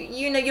and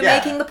you're Yeah.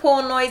 making the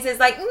porn noises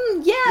like,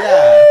 yeah,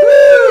 Yeah.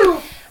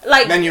 woo!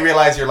 Like, And then you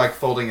realize you're like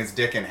folding his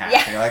dick in half.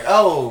 Yeah. And you're like,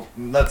 oh,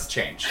 let's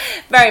change.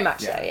 very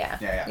much Yeah. so, yeah.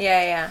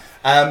 Yeah,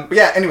 Yeah. But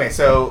yeah, anyway,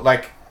 so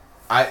like,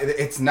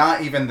 it's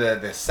not even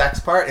the sex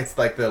part. It's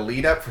like the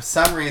lead up. For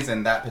some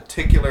reason, that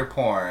particular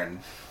porn,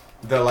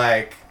 the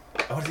like,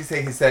 what does he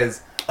say? He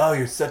says, "Oh,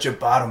 you're such a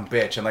bottom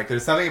bitch," and like,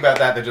 there's something about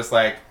that that just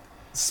like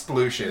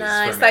splooshes.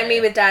 Nice, for like me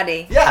with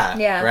daddy. Yeah.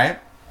 Yeah. Right.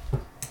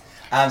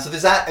 So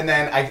there's that, and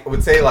then I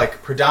would say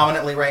like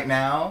predominantly right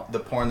now, the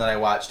porn that I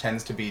watch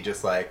tends to be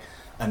just like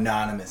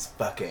anonymous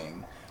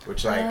fucking,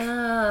 which like.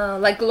 Oh,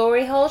 like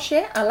glory hole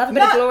shit? I love a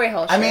bit of Not- glory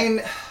hole shit. I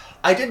mean,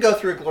 I did go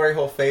through a glory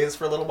hole phase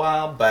for a little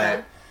while,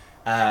 but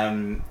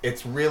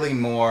it's really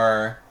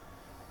more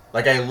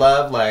like I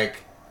love like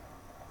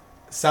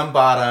some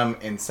bottom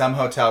in some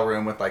hotel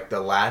room with like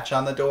the latch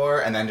on the door,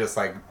 and then just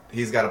like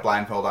he's got a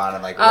blindfold on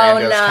and like oh, randos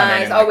come in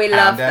nice. and Oh, like, we pound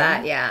love him.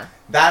 that, yeah.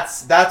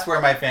 That's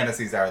where my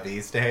fantasies are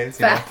these days,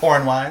 you know, Fair.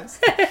 porn wise.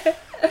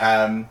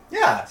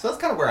 Yeah, so that's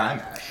kind of where I'm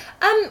at.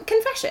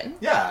 Confession.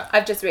 Yeah,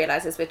 I've just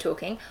realised as we're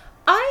talking,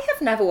 I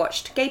have never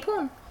watched gay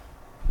porn.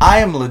 I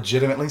am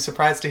legitimately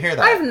surprised to hear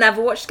that. I've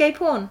never watched gay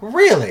porn.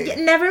 Really? Yeah,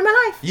 never in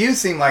my life. You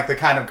seem like the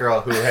kind of girl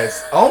who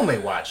has only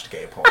watched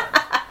gay porn.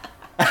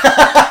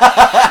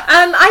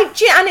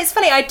 And it's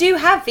funny, I do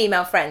have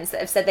female friends that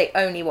have said they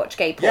only watch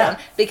gay porn Yeah.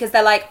 because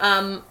they're like,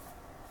 I'm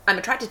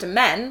attracted to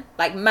men,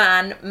 like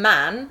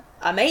man,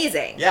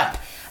 amazing. Yeah.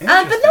 But no,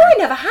 I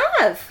never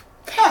have.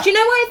 Huh. Do you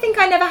know why I think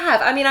I never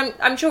have? I mean,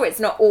 I'm sure it's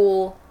not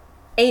all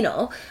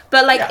anal,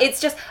 but like Yeah. it's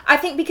just, I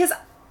think because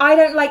I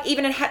don't like,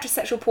 even in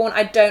heterosexual porn,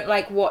 I don't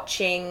like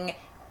watching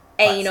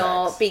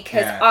anal sex.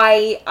 because Yeah.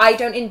 I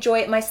don't enjoy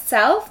it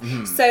myself.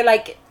 So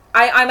like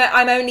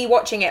I'm only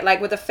watching it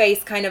like with a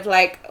face kind of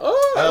like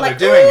like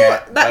they're doing ooh, it,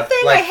 that but,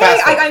 thing like, like hey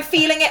faster. I'm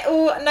feeling it.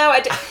 Oh no, I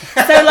do.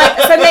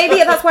 so maybe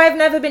that's why I've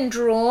never been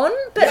drawn.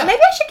 But Yeah. maybe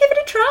I should give it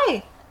a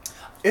try.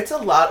 It's a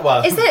lot.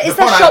 Well, Is there the is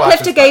there porn I watch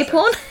shoplifter is gay classic.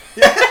 porn?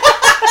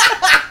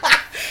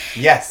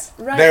 Yes.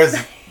 Right. There's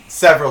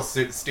several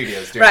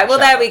studios doing Right. Well,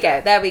 there we shop.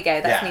 go. There we go.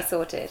 That's Yeah. me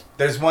sorted.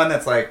 There's one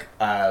that's like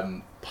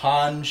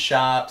pawn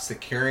shop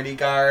security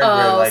guard Oh,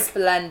 where like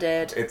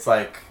splendid. it's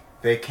like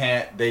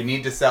they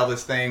need to sell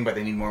this thing, but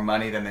they need more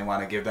money than they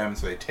want to give them,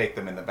 so they take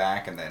them in the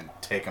back and then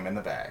take them in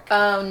the back.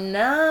 Oh,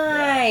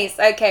 nice.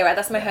 Okay, right.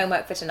 That's my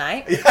homework for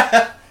tonight.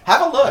 Yeah.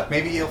 Have a look.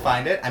 Maybe you'll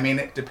find it. I mean,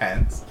 it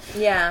depends.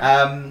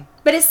 Yeah.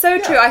 But it's so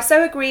true. yeah. I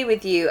so agree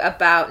with you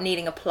about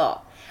needing a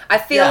plot. I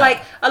feel Yeah.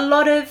 like a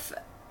lot of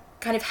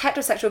kind of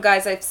heterosexual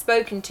guys I've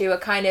spoken to are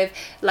kind of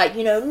like,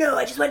 no,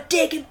 I just want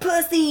dick and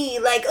pussy.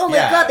 Like, oh my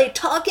Yeah. God, they're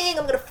talking.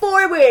 I'm going to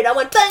forward. I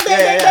want bang, bang, Yeah,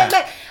 bang, yeah.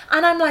 bang, bang.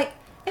 And I'm like,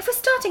 if we're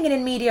starting it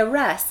in media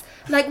res,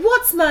 like,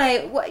 what's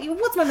my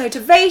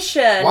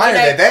motivation? Why are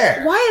they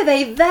there? Why are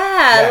they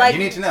there? Yeah, like, you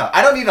need to know.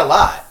 I don't need a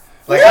lot.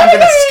 Like, no, I'm no,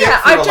 gonna no, skip yeah.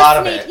 through I a just lot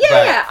of need, it. yeah,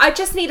 but yeah. I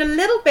just need a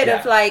little bit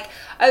of Yeah. like,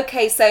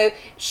 okay, so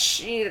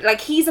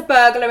like he's a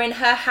burglar in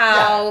her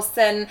house,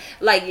 and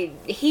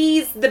like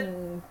he's the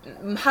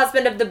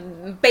husband of the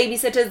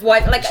babysitter's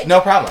wife. Like, No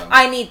problem.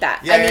 I need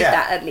that. Yeah, I need yeah.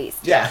 that at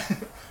least. Yeah.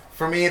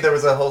 For me, there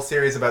was a whole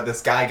series about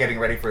this guy getting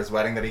ready for his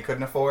wedding that he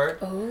couldn't afford.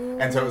 Oh.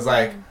 And so it was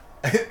like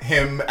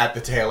him at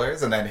the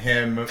tailor's, and then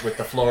him with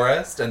the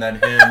florist, and then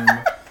him.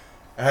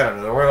 I don't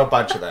know, there were a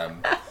bunch of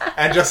them.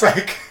 And just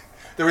like,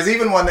 there was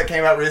even one that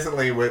came out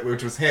recently,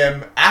 which was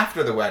him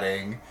after the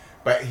wedding,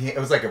 but it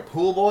was like a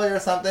pool boy or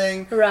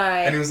something. Right.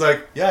 And he was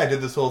like, yeah, I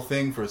did this whole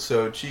thing for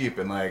so cheap,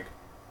 and like,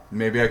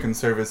 maybe I can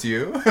service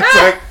you? It's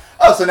like,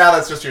 oh, so now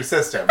that's just your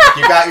system. Like,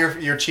 you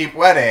got your cheap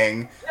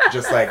wedding,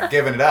 just like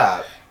giving it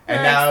up.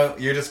 And Nice. now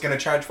you're just going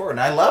to charge for it. And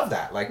I love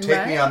that. Like,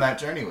 take me Right. on that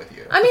journey with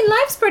you. I mean,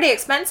 life's pretty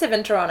expensive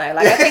in Toronto.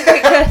 Like, I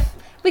think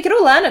we could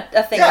all learn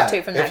a thing or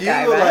two from that if you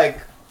guy, right? like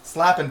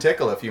slap and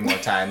tickle a few more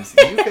times,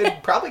 you could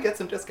probably get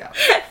some discounts.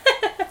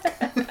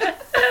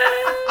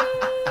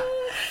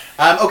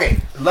 Okay,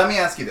 let me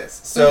ask you this.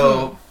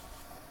 So,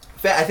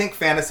 I think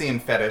fantasy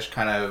and fetish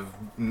kind of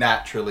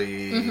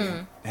naturally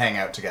hang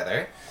out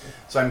together.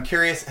 So I'm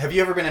curious, have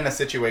you ever been in a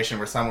situation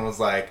where someone was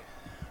like,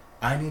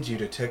 I need you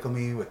to tickle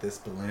me with this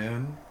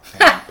balloon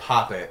and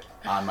pop it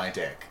on my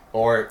dick?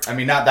 Or, I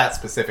mean, not that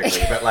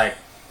specifically, but like,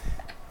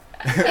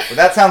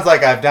 that sounds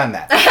like I've done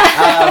that.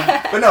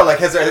 But no, like,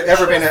 has there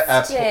ever been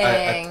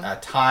a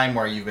time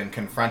where you've been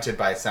confronted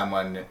by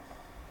someone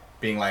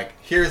being like,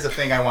 here's a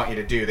thing I want you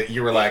to do, that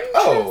you were like,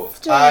 oh,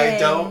 I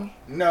don't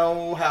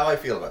know how I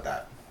feel about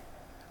that.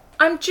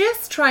 I'm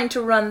just trying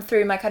to run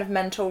through my kind of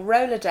mental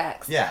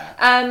Rolodex. Yeah.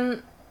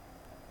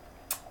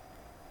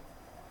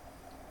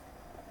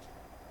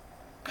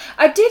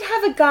 I did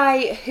have a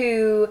guy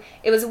who,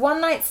 it was a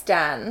one night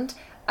stand,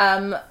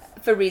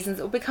 for reasons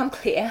that will become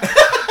clear,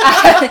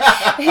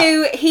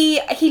 who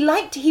he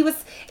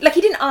was, like,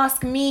 he didn't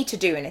ask me to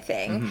do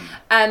anything,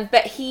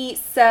 but he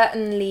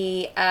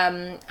certainly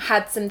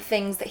had some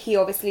things that he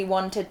obviously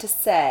wanted to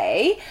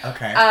say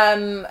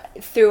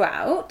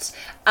throughout.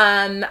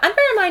 And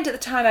bear in mind, at the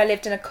time I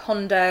lived in a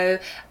condo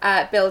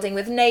building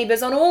with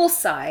neighbours on all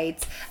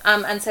sides,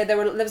 and so there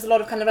was a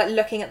lot of kind of like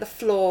looking at the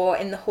floor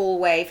in the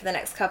hallway for the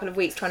next couple of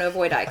weeks, trying to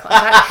avoid eye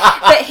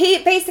contact. But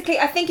he basically,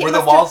 I think it were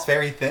the walls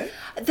very thin?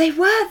 They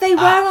were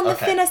on the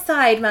thinner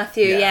side,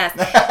 Matthew. Yes,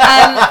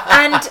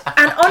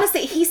 and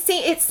honestly,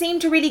 it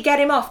seemed to really get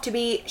him off to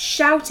be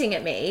shouting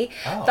at me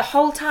the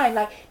whole time,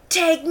 like,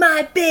 "Take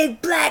my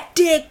big black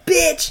dick,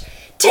 bitch!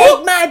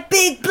 Take my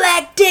big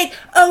black dick!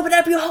 Open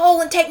up your hole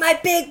and take my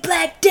big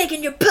black dick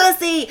in your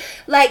pussy!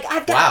 Like,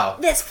 I've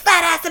got this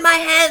fat ass in my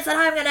hands and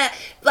I'm gonna,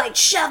 like,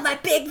 shove my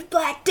big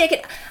black dick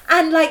in,"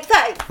 and like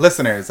that.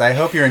 Listeners, I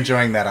hope you're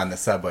enjoying that on the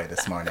subway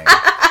this morning.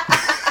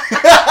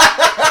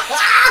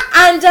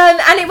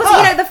 And it was,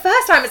 you know, the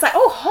first time it's like,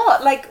 oh,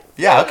 hot, like,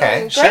 yeah,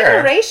 okay, great sure,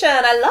 narration,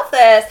 I love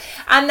this.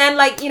 And then,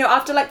 like, you know,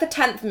 after like the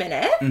 10th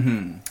minute,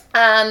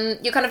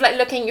 you're kind of like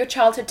looking at your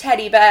childhood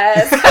teddy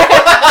bears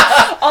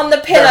on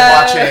the pillow. They're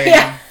watching.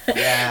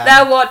 Yeah.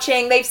 They're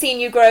watching. They've seen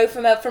you grow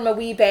from a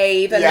wee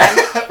babe, and then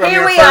from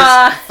here your we first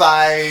are.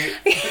 Thigh.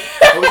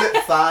 What was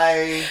it?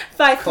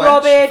 Thigh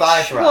Throbbage,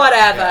 thigh throb,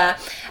 whatever.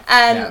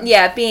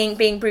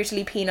 Being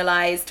brutally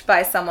penalised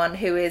by someone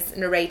who is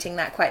narrating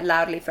that quite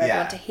loudly for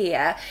everyone to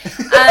hear.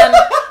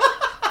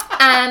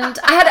 And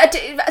I had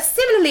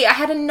similarly, I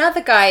had another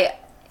guy,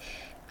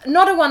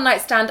 not a one night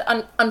stand,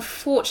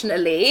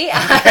 unfortunately,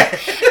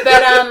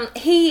 but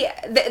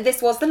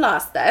this was the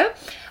last though.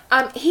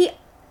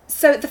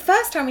 So the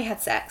first time we had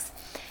sex,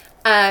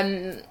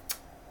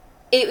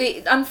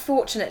 it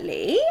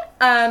unfortunately,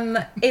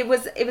 it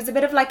was a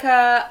bit of like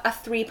a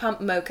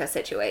 3-pump mocha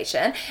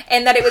situation,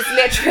 in that it was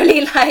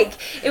literally like,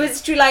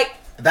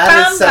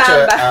 that is such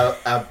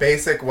a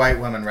basic white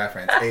woman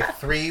reference. A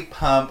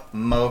 3-pump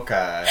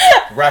mocha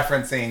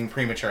referencing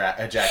premature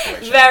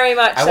ejaculation. Very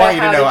much. I want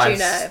you to know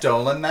I've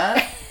stolen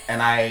that,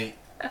 and I'm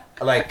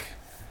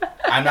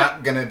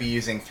not gonna be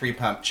using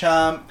 3-pump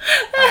chump.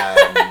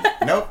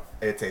 Nope.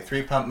 It's a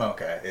 3-pump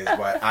mocha is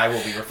what I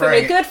will be referring to. From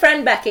your good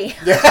friend Becky.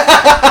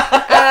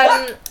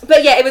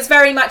 But yeah, it was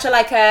very much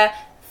like a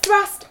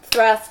thrust,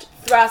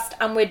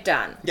 and we're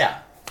done. Yeah.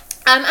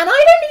 And I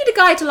don't need a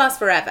guy to last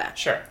forever.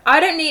 Sure. I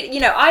don't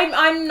need,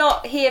 I'm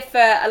not here for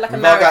a We've marathon.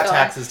 We've all got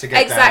taxes to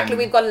get Exactly. done.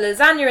 We've got a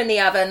lasagna in the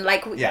oven.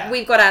 Like,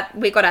 we've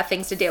got our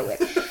things to deal with.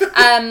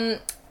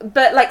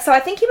 But like, so I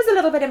think he was a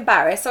little bit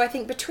embarrassed. So I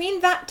think between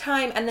that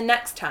time and the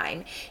next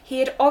time, he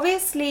had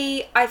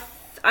obviously,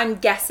 I'm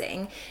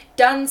guessing,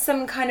 done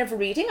some kind of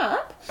reading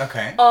up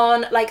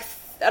on like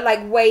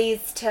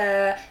ways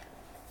to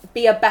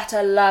be a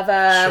better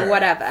lover,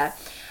 whatever.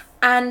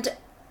 And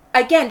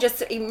again,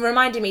 just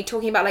reminded me,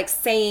 talking about like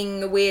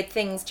saying weird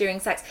things during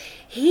sex,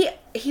 he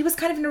was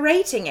kind of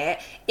narrating it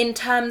in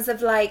terms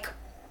of like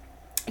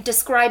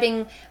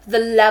describing the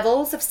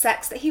levels of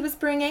sex that he was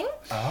bringing.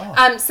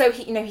 So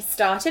he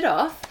started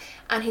off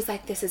and he's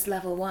like, "This is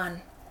level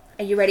 1.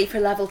 Are you ready for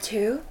level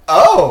 2?"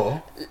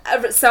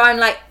 So I'm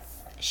like,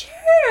 "Sure."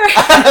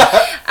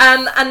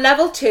 And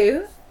level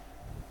 2,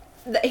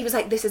 he was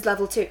like, "This is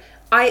level 2.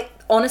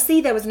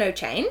 Honestly, there was no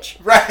change.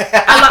 Right.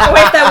 Or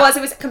if there was,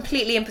 it was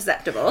completely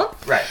imperceptible.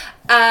 Right.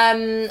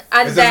 And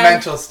it was a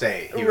mental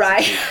state.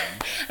 Right.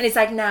 And he's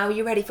like, "Now,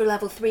 you ready for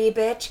level 3,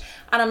 bitch?"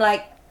 And I'm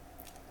like,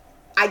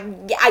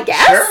 I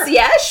guess. Sure.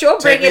 Yeah, sure.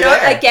 Bring it on.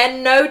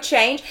 Again, no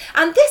change.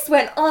 And this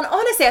went on.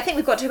 Honestly, I think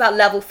we've got to about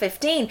level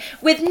 15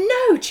 with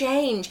no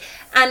change.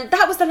 And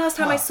that was the last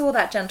time I saw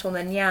that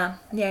gentleman. Yeah.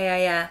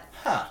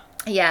 Huh.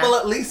 Yeah. Well,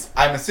 at least,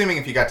 I'm assuming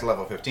if you got to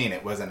level 15,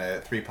 it wasn't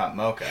a 3-pump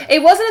mocha.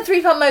 It wasn't a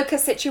 3-pump mocha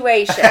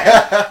situation.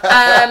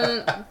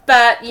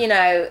 But,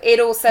 it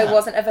also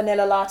wasn't a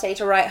vanilla latte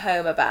to write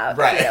home about.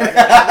 Right.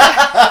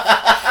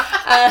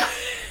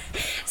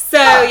 So,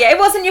 yeah, it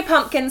wasn't your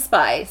pumpkin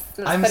spice.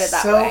 Let's put it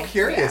that way. I'm so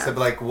curious of,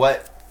 like,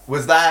 what...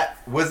 Was that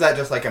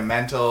just like a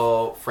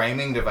mental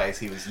framing device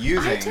he was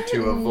using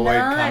to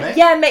avoid coming?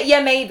 Yeah,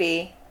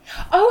 maybe.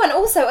 Oh, and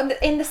also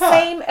in the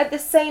same at the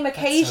same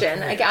occasion,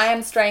 so I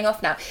am straying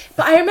off now,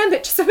 but I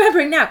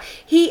remembering now,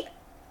 he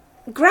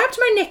grabbed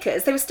my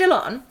knickers, they were still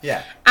on.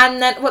 Yeah.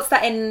 And then, what's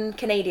that in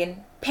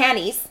Canadian?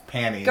 Panties.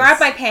 Panties. Grabbed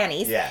my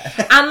panties. Yeah.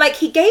 And like,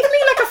 he gave me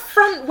like a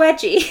front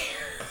wedgie.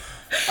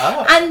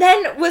 And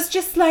then was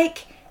just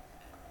like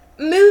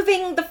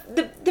moving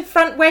the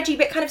front wedgie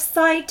bit kind of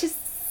side to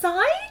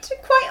side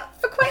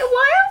for quite a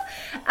while.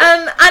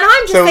 And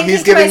I'm just thinking to myself... So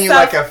he's giving you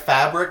like a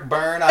fabric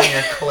burn on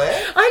your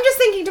clit? I'm just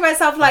thinking to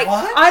myself, like,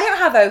 what? I don't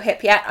have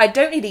OHIP yet. I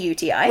don't need a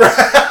UTI.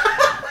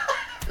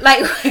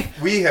 Like...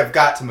 We have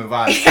got to move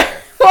on,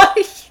 sir.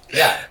 What?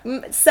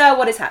 Yeah. Sir,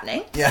 what is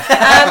happening? Yeah.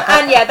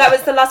 And yeah, that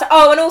was the last.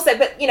 Oh, and also,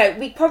 but you know,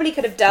 we probably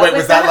could have dealt Wait,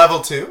 with was that level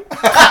 2?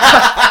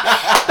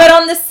 But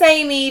on the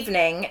same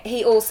evening,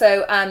 he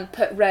also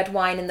put red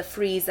wine in the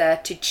freezer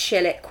to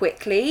chill it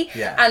quickly.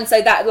 Yeah. And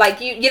so that, like,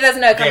 there's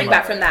no coming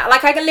back over. from that.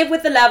 Like, I can live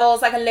with the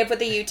levels, I can live with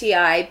the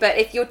UTI, but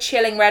if you're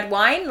chilling red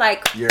wine,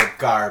 like, You're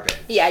garbage.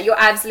 yeah, you're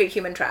absolute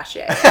human trash.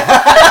 Yeah.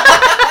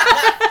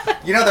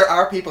 You know, there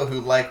are people who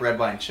like red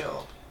wine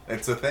chilled.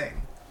 It's a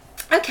thing.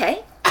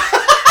 Okay.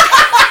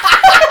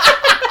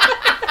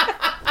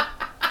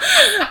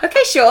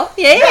 Okay, sure.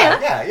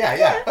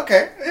 Yeah.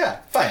 Okay, yeah,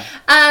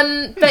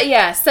 fine. But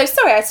yeah, so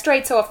sorry, I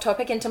strayed so off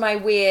topic into my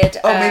weird.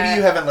 Oh, maybe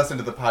you haven't listened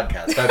to the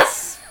podcast.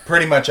 That's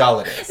pretty much all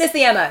it is. That's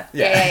the MO.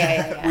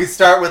 Yeah. We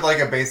start with like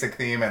a basic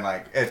theme and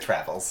like it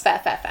travels.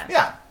 Fair.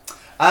 Yeah.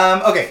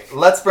 Okay,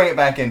 let's bring it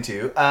back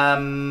into.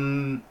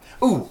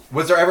 Ooh,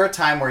 was there ever a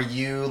time where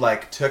you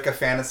like took a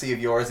fantasy of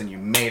yours and you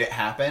made it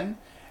happen,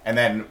 and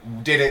then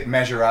did it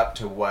measure up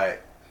to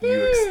what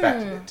you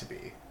expected it to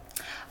be?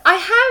 I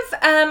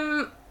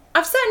have.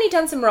 I've certainly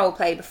done some role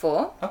play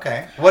before.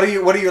 Okay. What are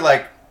your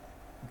like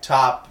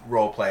top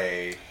role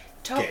play?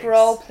 Top gigs?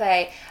 role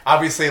play.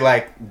 Obviously,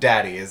 like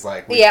Daddy is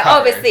like Yeah, covered.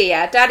 obviously,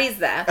 yeah. Daddy's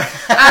there.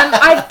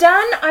 I've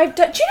done.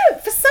 Do you know?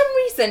 For some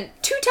reason,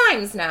 2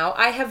 times now,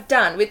 I have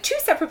done with 2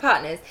 separate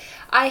partners.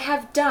 I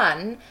have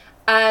done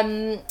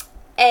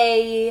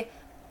a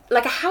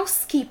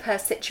housekeeper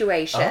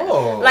situation,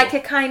 Oh. like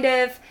a kind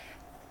of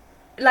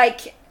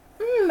like.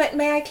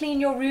 May I clean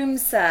your room,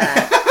 sir?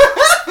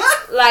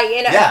 Like,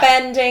 you know, Yeah.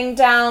 bending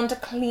down to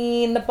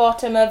clean the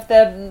bottom of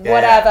the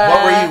whatever.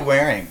 What were you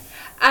wearing?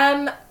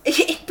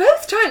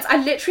 Both times, I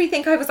literally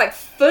think I was like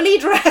fully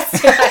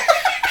dressed in like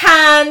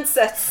pants,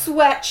 a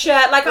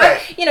sweatshirt. Like,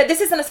 Right.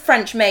 this isn't a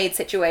French maid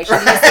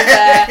situation. This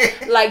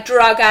is a like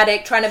drug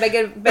addict trying to make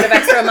a bit of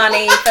extra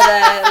money for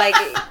the like.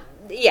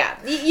 Yeah,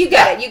 you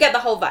get it. You get the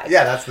whole vibe.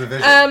 Yeah, that's the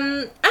vision.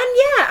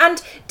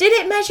 And did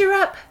it measure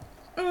up?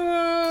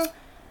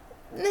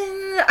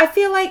 I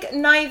feel like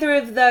neither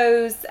of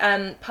those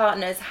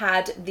partners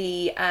had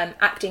the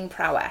acting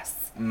prowess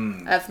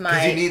of my.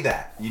 Because you need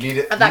that. You need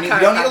it. Of that You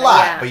current don't need a partner,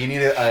 lot, yeah. but you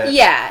need a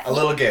Yeah.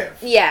 little give.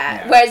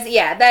 Yeah. Whereas,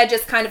 they're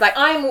just kind of like,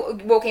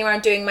 I'm walking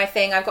around doing my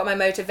thing. I've got my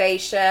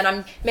motivation.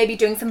 I'm maybe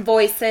doing some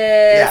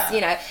voices,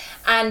 you know,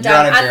 and You're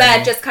on a and they're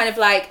journey. just kind of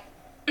like,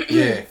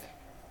 Yeah.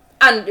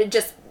 and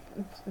just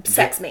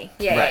sex me.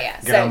 Yeah, Right.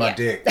 yeah. Get on my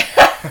dick.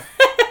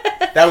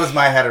 That was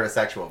my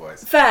heterosexual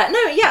voice. Fair. No,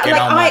 yeah. Get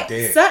like on my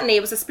dick. certainly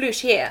it was a sploosh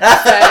here.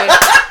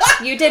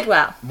 So you did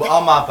well. Well,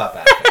 I'll mop up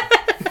after.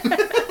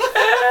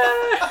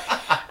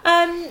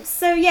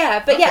 So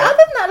yeah, but yeah, Okay. other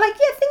than that, like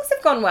things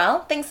have gone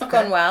well. Things have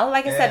Okay. gone well.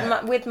 Like I Yeah.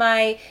 said, with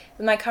my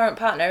current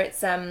partner,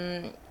 he's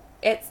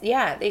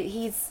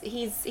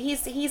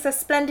a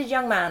splendid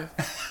young man.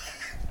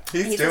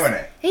 He's doing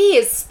it. He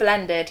is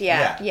splendid.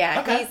 Yeah.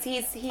 Okay.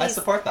 He's I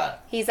support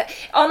that. He's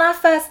on our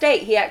first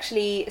date. He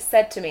actually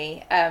said to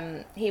me,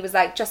 he was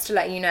like, "Just to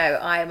let you know,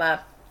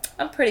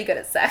 I'm pretty good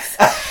at sex."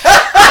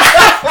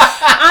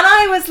 And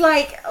I was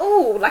like,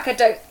 "Oh, like I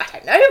don't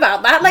know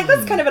about that. Like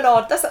that's kind of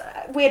that's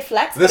a weird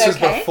flex." This but was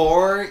okay.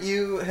 before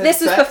you had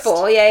This was sexed?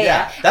 before,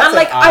 yeah. That's And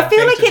like an I odd feel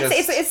thing like to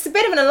it's just- it's a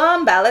bit of an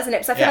alarm bell, isn't it?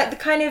 Because I feel Yeah. like the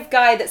kind of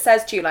guy that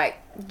says to you like,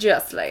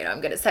 "Just so you know,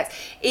 I'm good at sex,"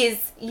 is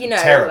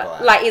Terrible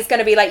at it. like it's going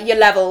to be like your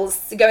levels,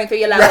 going through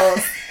your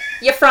levels,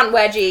 your front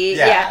wedgie,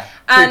 yeah.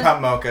 And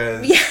Pre-pump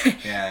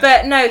mochas. yeah.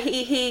 But no,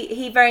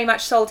 he very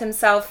much sold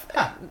himself.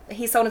 Huh.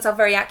 He sold himself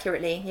very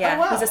accurately. Yeah, Oh,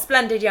 wow. he's a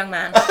splendid young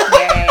man.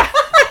 yeah.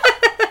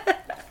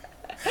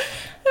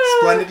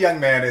 Splendid young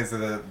man is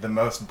the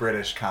most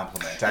British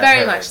compliment I've Very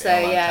heard much in so.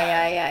 a long Yeah,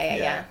 time.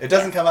 yeah. It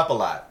doesn't come up a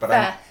lot, but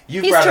Fair.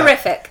 you've He's brought up-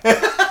 terrific.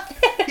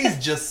 He's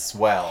just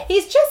swell.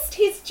 He's just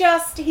He's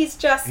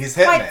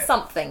hitting quite it.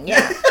 something.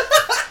 Yeah.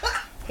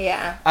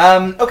 Yeah.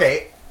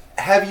 Okay.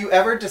 Have you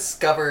ever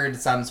discovered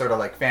some sort of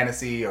like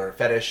fantasy or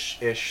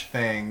fetish-ish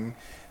thing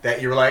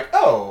that you were like,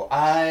 oh,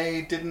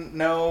 I didn't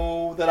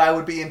know that I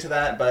would be into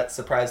that, but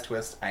surprise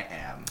twist, I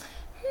am.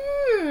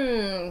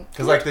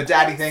 Because like the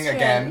daddy thing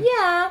again,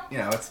 Yeah. you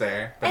know, it's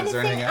there. But is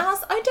there Anything anything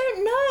else? else? I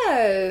don't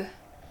know.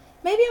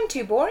 Maybe I'm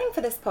too boring for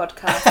this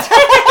podcast.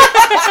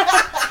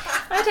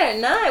 I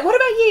don't know. What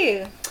about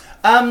you?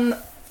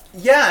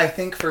 Yeah, I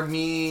think for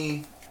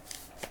me,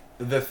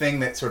 the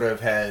thing that sort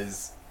of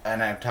has,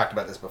 and I've talked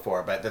about this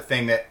before, but the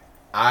thing that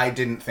I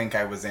didn't think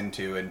I was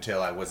into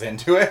until I was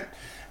into it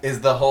is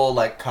the whole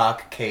like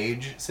cock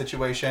cage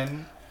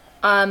situation.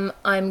 I'm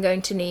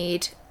going to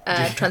need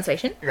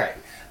translation. Right.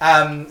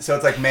 So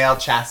it's like male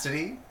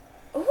chastity.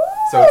 Ooh,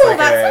 So it's like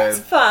that sounds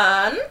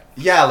fun.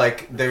 Yeah,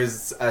 like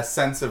there's a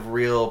sense of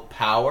real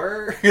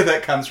power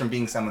that comes from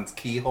being someone's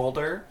key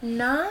holder.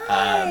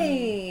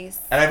 Nice.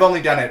 And I've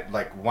only done it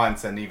like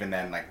once, and even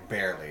then like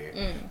barely.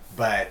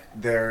 But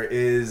there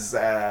is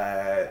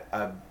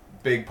a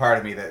big part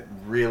of me that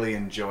really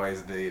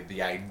enjoys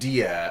the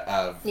idea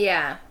of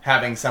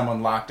having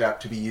someone locked up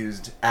to be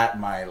used at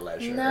my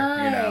leisure.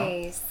 Nice.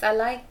 You know? I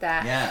like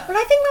that. Yeah. But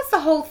I think that's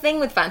the whole thing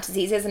with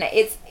fantasies, isn't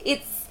it?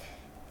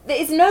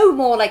 It's no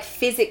more like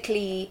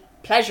physically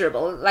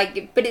pleasurable,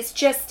 like, but it's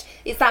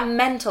that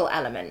mental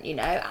element, you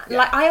know.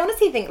 Like, I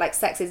honestly think like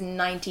sex is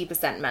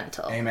 90%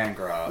 mental. Amen,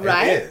 girl.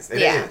 Right? It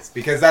is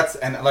because that's,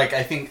 and like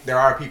I think there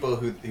are people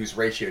whose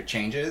ratio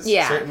changes.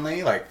 Yeah.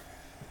 Certainly, like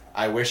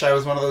I wish I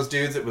was one of those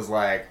dudes that was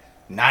like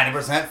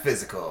 90%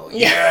 physical.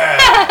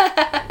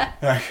 Yeah.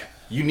 Like,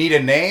 you need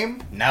a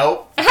name?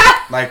 Nope.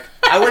 Like,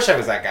 I wish I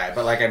was that guy,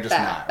 but like I'm just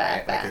not.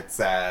 Right? Like it's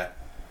a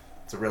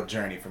real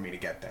journey for me to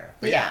get there.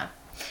 But yeah.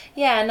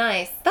 Yeah,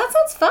 nice. That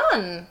sounds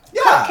fun.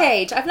 Yeah. Cock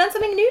cage. I've learned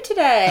something new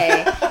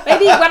today.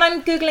 Maybe when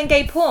I'm Googling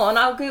gay porn,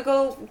 I'll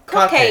Google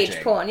cock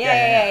cage porn.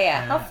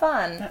 Yeah. How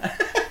fun.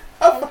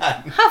 How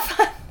fun. How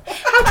fun.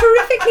 How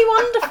terrifically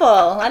wonderful.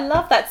 I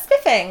love that.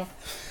 Spiffing.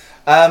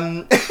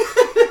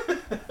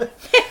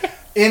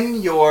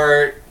 In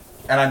your,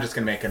 and I'm just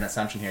going to make an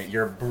assumption here,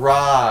 your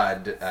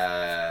broad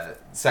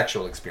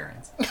sexual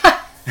experience.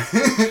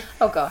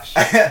 Oh, gosh.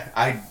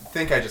 I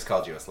think I just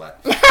called you a slut.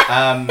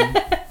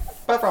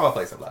 But from a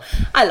place of love.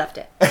 I loved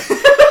it.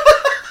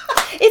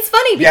 It's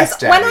funny because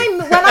Yes, when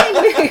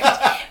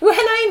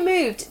I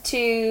moved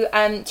to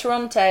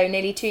Toronto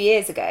nearly 2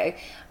 years ago,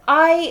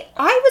 I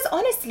was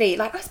honestly,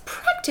 like, I was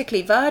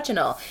practically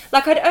virginal.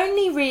 Like, I'd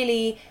only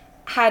really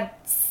had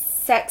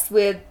sex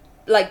with,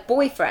 like,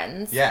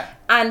 boyfriends. Yeah.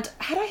 And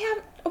had I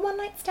had a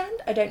one-night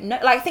stand? I don't know.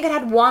 Like, I think I'd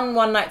had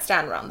one-night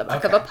stand around the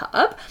back of a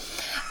pub.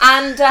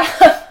 And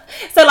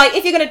so, like,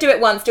 if you're going to do it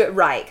once, do it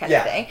right, kind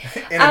of thing.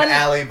 In an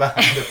alley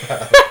behind the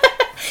pub.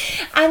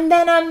 And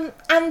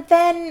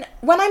then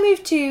when I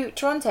moved to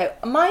Toronto,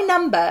 my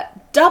number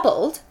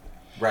doubled.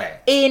 Right.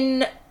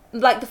 In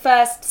like the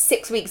first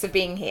 6 weeks of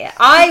being here.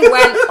 I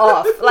went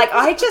off. Like,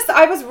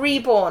 I was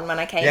reborn when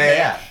I came here.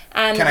 Yeah.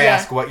 And can I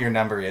ask what your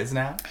number is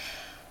now?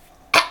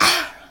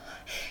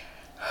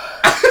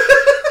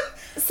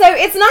 So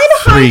it's neither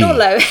high nor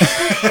low.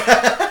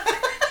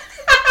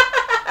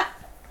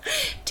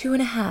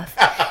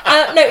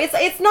 2.5. No,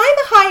 it's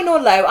neither high nor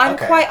low.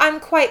 I'm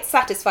quite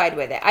satisfied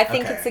with it. I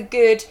think it's a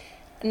good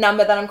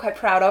number that I'm quite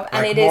proud of,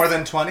 and like it is more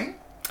than 20.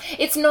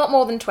 It's not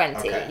more than 20.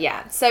 Okay.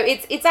 Yeah. So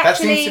it's actually that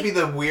seems to be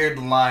the weird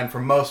line for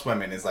most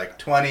women is like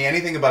 20.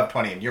 Anything above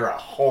 20, and you're a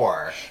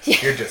whore. Yeah.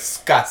 You're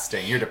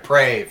disgusting. You're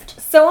depraved.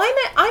 So I'm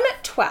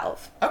at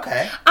 12.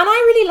 Okay. And I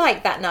really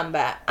like that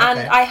number, and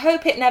Okay. I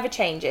hope it never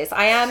changes.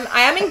 I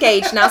am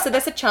engaged now, so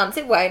there's a chance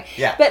it won't.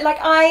 Yeah. But like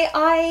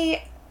I'm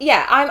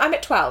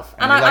at 12,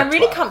 and you like I'm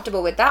really 12.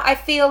 comfortable with that. I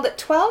feel that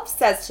 12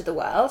 says to the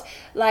world,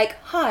 like,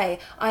 hi,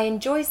 I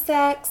enjoy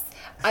sex.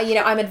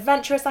 I'm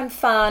adventurous. I'm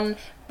fun,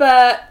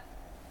 but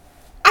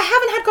I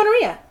haven't had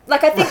gonorrhea.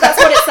 Like, I think that's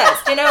what it says.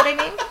 Do you know what I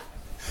mean?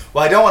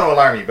 Well, I don't want to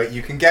alarm you, but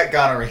you can get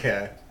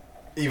gonorrhea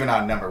even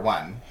on number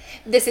 1.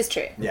 This is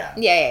true. Yeah.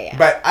 Yeah.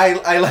 But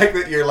I like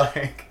that you're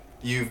like,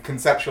 you've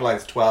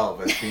conceptualized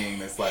 12 as being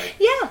this like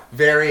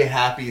very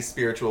happy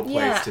spiritual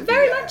place to be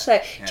very at. much so.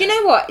 Yeah. Do you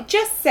know what?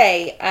 Just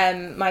say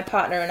my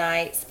partner and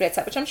I split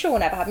up, which I'm sure will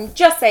never happen.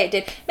 Just say it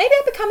did. Maybe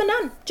I'll become a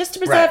nun just to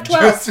preserve Right,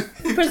 12.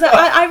 just-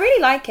 I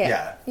really like it.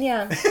 Yeah.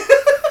 Yeah.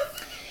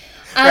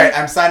 Right,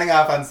 I'm signing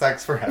off on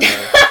sex forever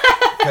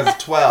because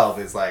 12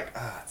 is like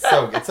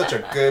it's such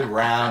a good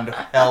round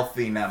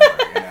healthy number,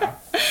 you know.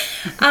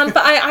 But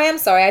I am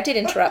sorry, I did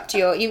interrupt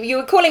you. You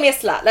were calling me a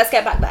slut. Let's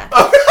get back there.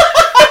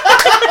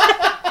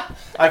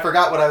 I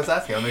forgot what I was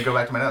asking. Let me go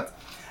back to my notes.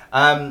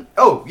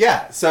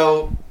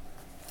 So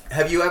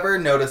have you ever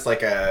noticed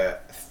like a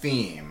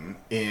theme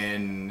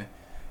in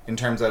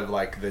terms of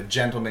like the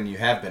gentlemen you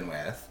have been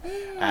with?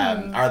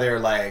 Are there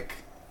like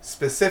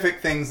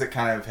specific things that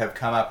kind of have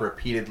come up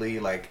repeatedly?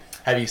 Like,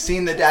 have you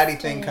seen the daddy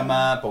thing come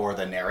up, or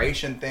the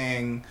narration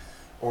thing,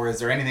 or is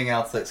there anything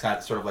else that's kind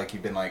of sort of like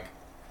you've been like,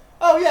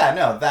 oh yeah,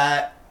 no,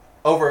 that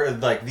over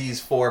like these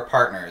 4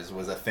 partners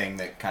was a thing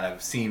that kind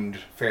of seemed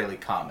fairly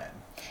common?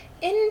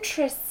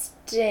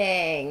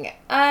 Interesting.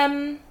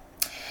 I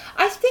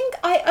think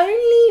I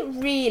only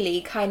really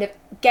kind of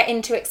get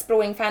into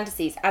exploring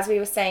fantasies, as we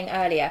were saying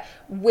earlier,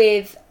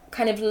 with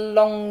kind of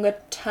longer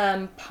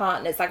term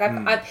partners. Like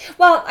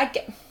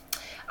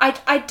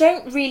I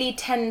don't really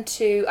tend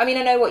to. I mean,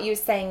 I know what you were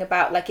saying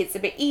about like it's a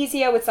bit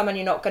easier with someone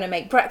you're not going to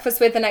make breakfast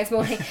with the next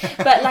morning,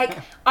 but like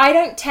I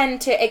don't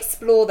tend to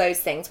explore those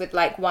things with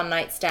like one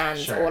night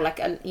stands or like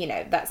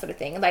that sort of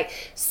thing. Like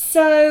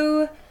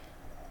so.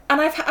 And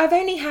I've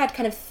only had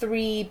kind of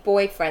 3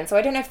 boyfriends, so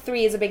I don't know if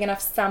 3 is a big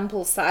enough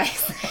sample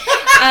size.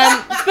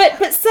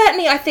 But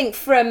certainly I think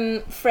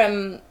from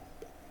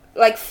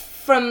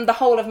the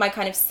whole of my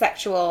kind of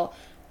sexual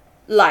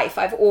life,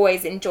 I've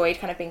always enjoyed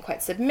kind of being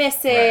quite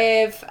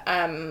submissive.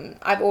 Right.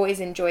 I've always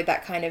enjoyed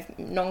that kind of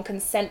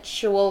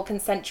non-consensual,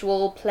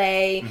 consensual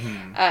play.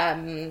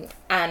 Mm-hmm.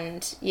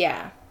 And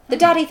yeah, the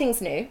daddy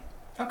thing's new.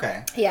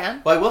 Okay. Yeah.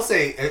 Well, I will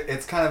say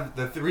it's kind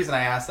of the reason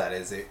I asked that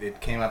is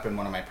it came up in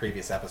one of my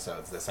previous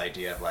episodes. This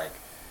idea of like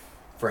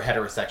for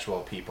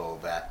heterosexual people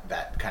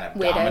that kind of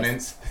Weirdos.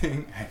 dominance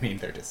thing. I mean,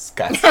 they're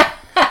disgusting.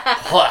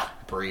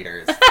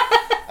 Breeders.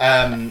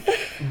 But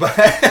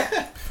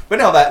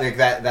no,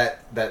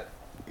 that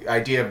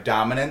idea of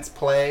dominance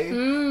play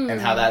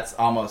and how that's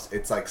almost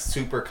it's like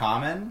super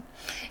common.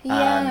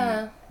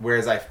 Yeah.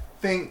 Whereas I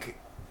think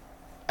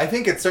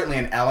it's certainly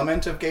an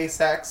element of gay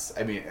sex.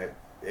 I mean,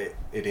 it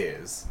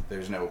is.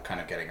 There's no kind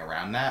of getting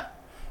around that.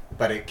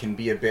 But it can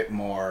be a bit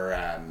more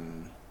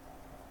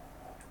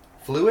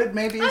fluid,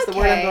 maybe is the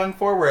word I'm Okay. going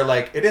for, where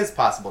like it is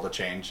possible to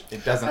change.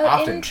 It doesn't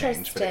often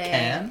change, but it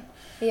can.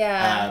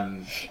 Yeah.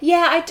 Um,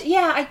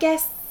 I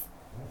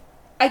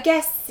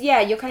guess,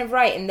 you're kind of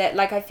right in that,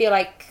 like, I feel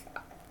like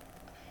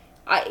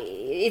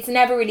it's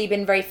never really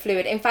been very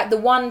fluid. In fact, the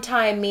one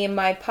time me and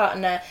my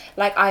partner,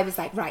 like, I was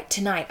like, right,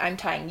 tonight I'm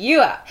tying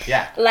you up.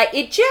 Yeah. Like,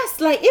 it just,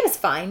 like, it was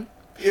fine.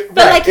 But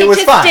But like it was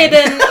just fine.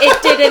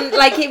 didn't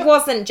like it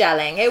wasn't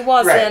gelling. It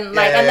wasn't Right. Yeah,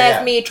 like yeah, and there's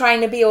yeah. me trying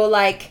to be all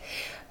like,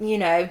 you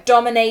know,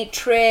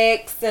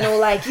 dominatrix and all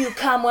like you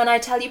come when I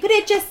tell you, but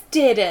it just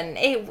didn't.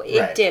 It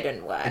Right.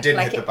 didn't work. It didn't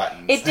like hit the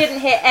buttons. It didn't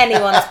hit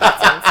anyone's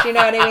buttons. Do you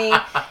know what I mean?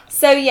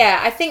 So yeah,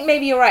 I think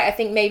maybe you're right. I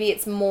think maybe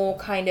it's more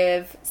kind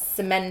of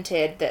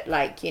cemented that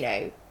like, you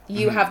know,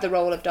 you Mm-hmm. have the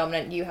role of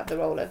dominant, you have the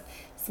role of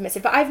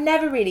submissive. But I've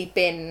never really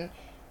been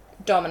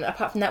dominant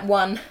apart from that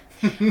one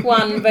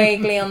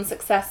vaguely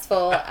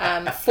unsuccessful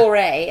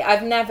foray.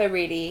 I've never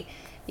really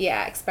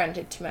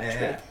experimented too much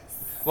Yeah. with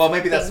Well,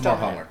 maybe that's being more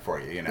dominant. homework for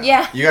you, you know?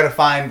 Yeah. You gotta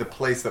find the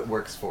place that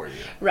works for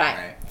you.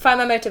 right. Find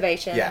my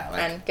motivation Yeah,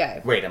 like, and go.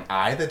 Wait, am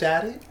I the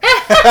daddy?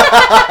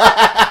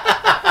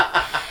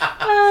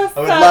 Oh, I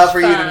would such love for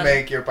you to fun.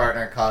 make your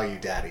partner call you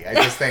daddy. I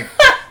just think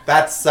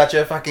that's such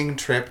a fucking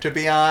trip to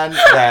be on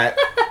that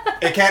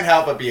it can't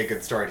help but be a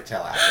good story to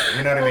tell after.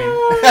 You know what I mean?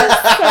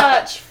 Oh,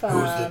 such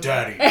fun.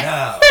 daddy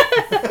now?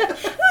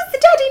 Who's the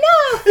daddy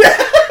now?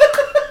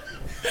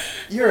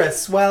 You're a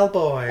swell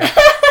boy.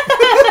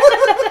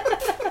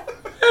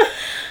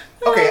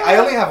 Okay, I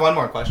only have one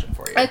more question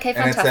for you. Okay,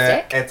 And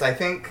fantastic. it's I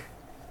think,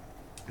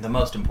 the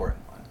most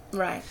important one.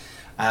 Right.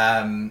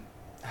 Oh,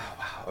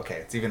 wow. Okay,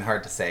 it's even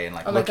hard to say and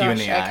like Oh my look you in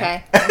gosh. the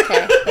eye.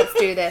 Okay. Let's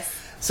do this.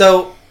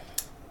 So,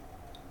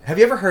 have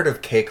you ever heard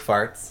of cake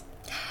farts?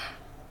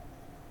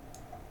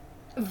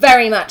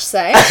 Very much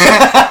so.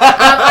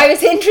 I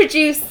was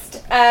introduced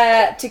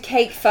to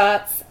cake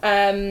farts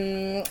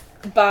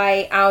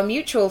by our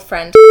mutual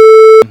friend.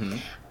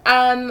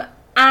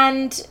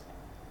 And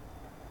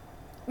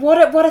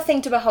what a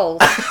thing to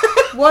behold!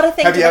 What a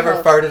thing Have to you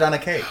ever behold! farted on a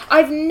cake?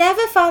 I've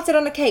never farted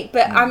on a cake,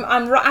 but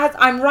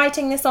I'm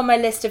writing this on my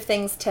list of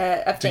things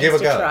to Give a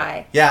go.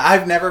 try. Yeah,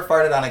 I've never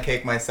farted on a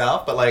cake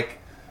myself, but like,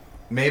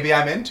 maybe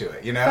I'm into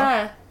it, you know?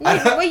 Fair. I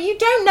don't- Well, you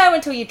don't know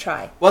until you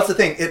try. What's the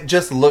thing? It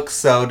just looks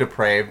so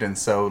depraved and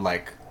so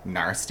like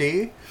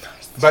nasty.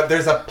 But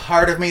there's a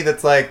part of me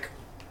that's like,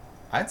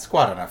 I'd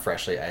squat on a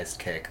freshly iced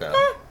cake though.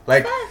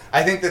 Like,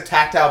 I think the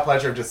tactile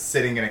pleasure of just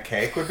sitting in a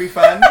cake would be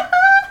fun.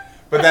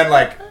 But then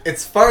like,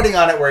 it's farting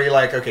on it where you're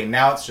like, okay,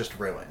 now it's just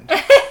ruined.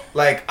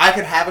 Like, I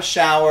could have a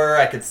shower,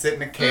 I could sit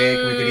in a cake,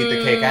 we could eat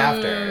the cake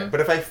after. But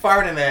if I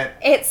fart in it,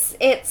 It's.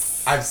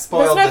 I've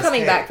spoiled There's no this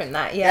coming cake. back from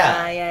that.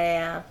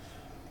 Yeah.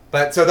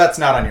 But so that's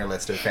not on your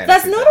list of That's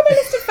fantasies. not on my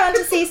list of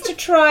fantasies to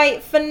try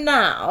for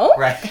now.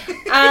 Right.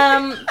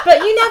 But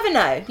you never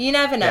know. You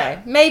never know.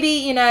 Yeah.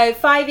 Maybe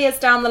 5 years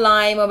down the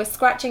line, when we're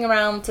scratching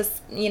around to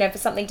for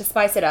something to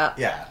spice it up,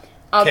 Yeah.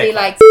 I'll Cake be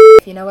like,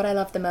 farts. you know what I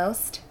love the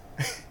most?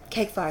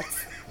 Cake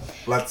farts.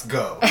 Let's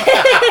go.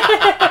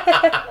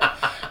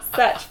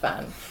 Such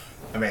fun.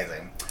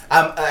 Amazing.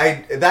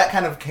 That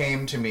kind of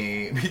came to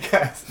me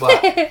because, well,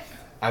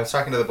 I was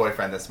talking to the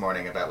boyfriend this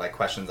morning about like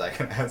questions I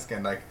can ask,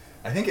 and like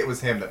I think it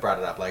was him that brought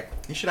it up. Like,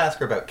 you should ask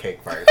her about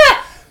cake farts,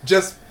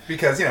 just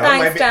because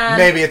Thanks, Dan.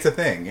 maybe it's a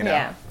thing, you know.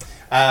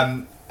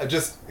 Yeah.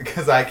 Just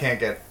because I can't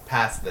get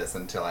past this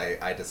until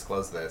I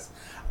disclose this.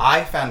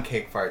 I found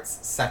cake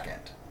farts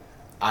second.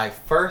 I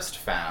first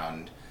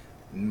found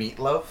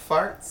meatloaf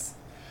farts,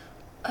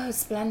 Oh,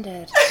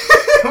 splendid.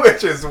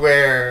 which is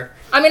where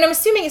I mean, I'm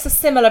assuming it's a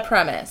similar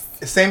premise.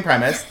 same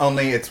premise,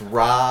 only it's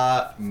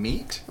raw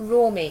meat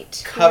Raw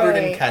meat. covered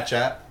in Great.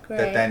 ketchup Great.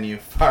 that then you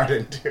fart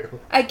into.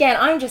 Again,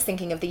 I'm just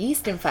thinking of the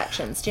yeast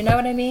infections. Do you know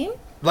what I mean?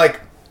 Like,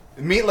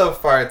 meatloaf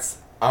farts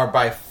are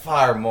by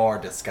far more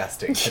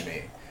disgusting to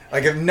me.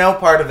 Like, if no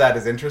part of that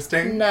is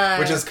interesting, No.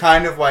 which is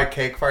kind of why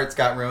cake farts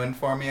got ruined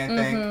for me, I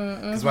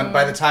think. Because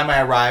by the time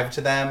I arrived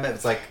to them,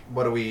 it's like,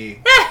 what do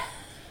we...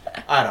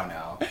 I don't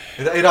know.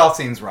 It all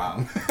seems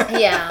wrong.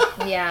 Yeah.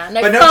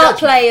 No, But no fart judgment.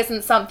 play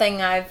isn't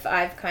something I've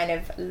kind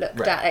of looked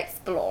Right. at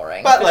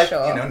exploring. But, for like,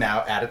 sure.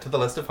 now add it to the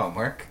list of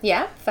homework.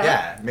 Yeah, fair.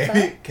 Yeah, maybe,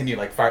 fair. can you,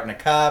 like, fart in a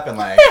cup and,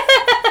 like...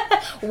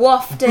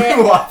 Waft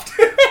it. waft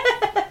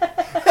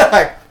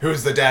like,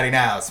 who's the daddy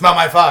now? Smell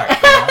my fart. You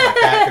know? Like,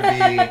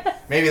 that could be...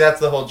 Maybe that's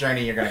the whole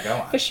journey you're going to go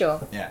on. For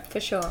sure. Yeah. For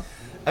sure.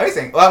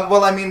 Amazing.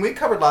 Well, I mean, we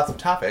covered lots of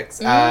topics,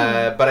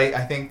 but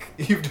I think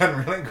you've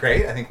done really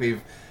great. I think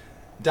we've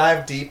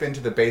dived deep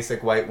into the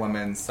basic white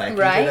woman's psyche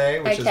Right, today,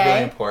 which is okay.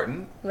 really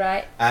important.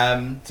 Right.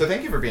 So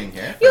thank you for being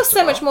here. You're first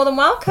so of much all. more than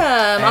welcome.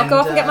 I'll And, go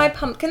off and get my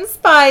pumpkin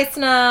spice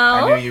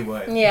now. I knew you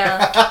would.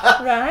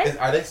 Yeah. Right.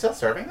 Are they still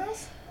serving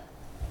those?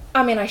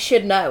 I mean, I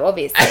should know,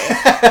 obviously,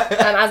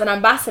 as an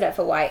ambassador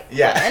for white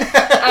Yeah. women.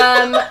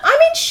 I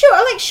mean,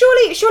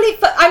 surely,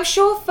 I'm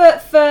sure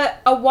for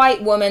a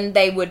white woman,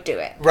 they would do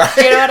it. Right.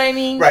 Do you know what I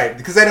mean? Right,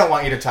 because they don't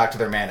want you to talk to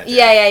their manager.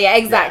 Yeah,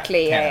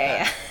 exactly.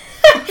 Yeah.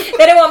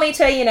 They don't want me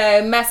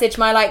to, message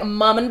my, like,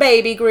 mum and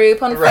baby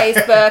group on Right.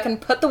 Facebook and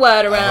put the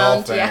word The whole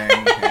around. thing.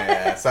 Yeah.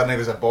 Yeah. Suddenly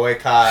there's a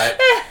boycott.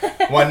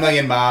 1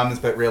 million moms,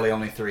 but really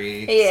only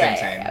 3.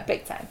 Yeah,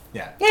 big time.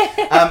 Yeah.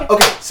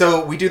 Okay,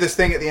 so we do this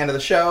thing at the end of the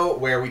show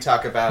where we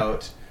talk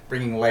about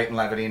bringing light and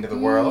levity into the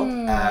world.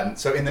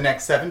 So in the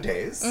next 7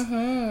 days,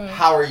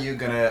 how are you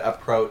going to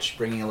approach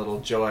bringing a little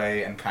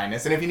joy and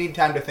kindness? And if you need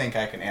time to think,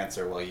 I can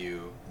answer while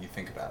you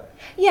think about it.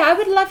 Yeah, I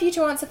would love you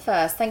to answer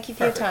first. Thank you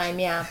for Perfect. your time,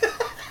 yeah.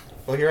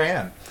 Well, here I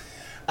am.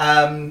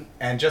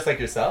 And just like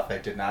yourself, I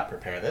did not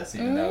prepare this,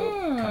 even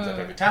though it comes up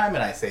every time,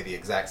 and I say the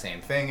exact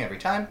same thing every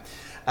time.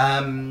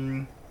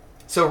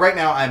 So right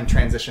now I'm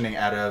transitioning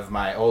out of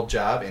my old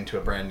job into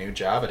a brand new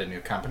job at a new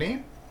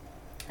company.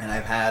 And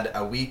I've had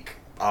a week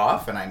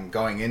off, and I'm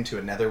going into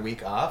another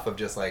week off of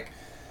just like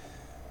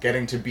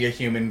getting to be a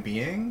human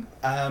being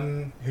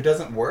who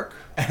doesn't work.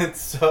 And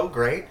it's so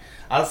great.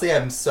 Honestly,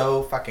 I'm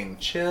so fucking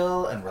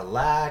chill and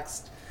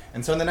relaxed.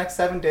 And so in the next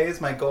 7 days,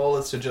 my goal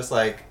is to just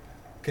like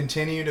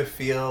continue to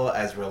feel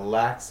as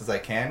relaxed as I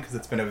can, because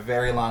it's been a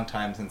very long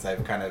time since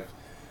I've kind of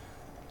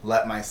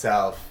let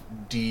myself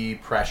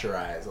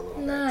depressurize a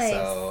little Nice. bit.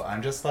 So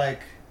I'm just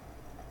like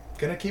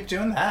gonna keep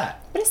doing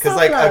that, Bit of because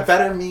like a self-love.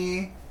 better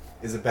me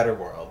is a better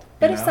world.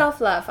 Bit you of know?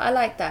 self-love. I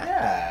like that.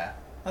 Yeah,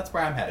 that's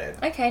where I'm headed.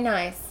 Okay,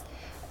 nice.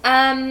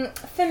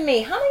 For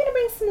me, how am I going to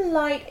bring some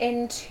light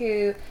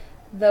into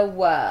the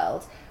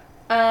world?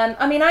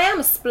 I mean, I am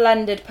a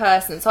splendid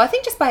person, so I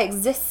think just by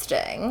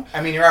existing,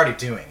 I mean, you're already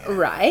doing it.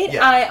 right,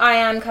 Yeah. I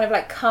am kind of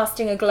like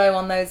casting a glow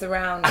on those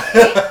around me.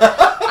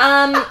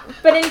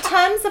 But in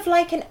terms of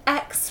like an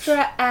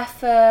extra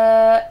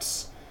effort,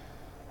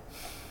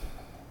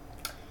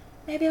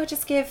 maybe I'll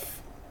just give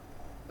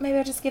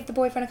the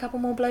boyfriend a couple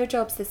more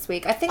blowjobs this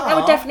week. I think that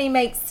would Aw. definitely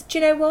make. Do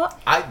you know what?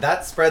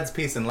 That spreads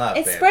peace and love.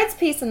 It babe. spreads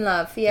peace and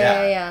love.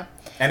 Yeah.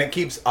 And it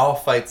keeps all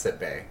fights at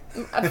bay.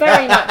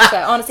 Very much so.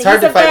 Honestly, It's hard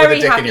he's a to fight with a very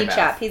dick in happy your mouth.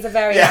 chap. He's a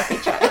very Yeah. happy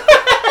chap.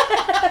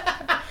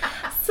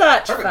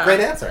 Such Perfect. fun. Great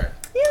answer.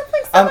 Yeah,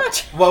 thanks so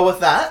much. Well, with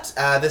that,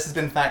 this has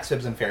been Facts,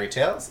 Fibs, and Fairy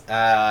Tales.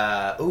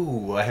 I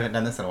haven't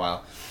done this in a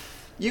while.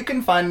 You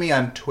can find me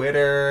on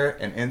Twitter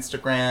and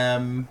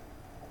Instagram.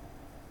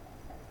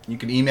 You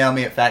can email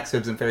me at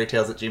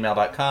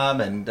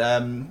factsfibsandfairytales@gmail.com, and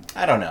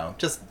I don't know,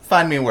 just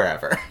find me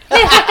wherever.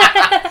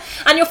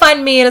 And you'll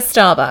find me in a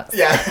Starbucks.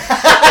 Yeah.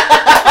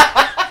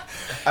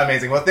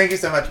 Amazing. Well, thank you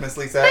so much, Miss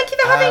Lisa. Thank you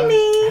for having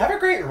me. Have a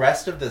great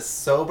rest of this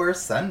sober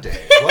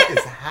Sunday. What is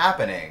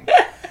happening?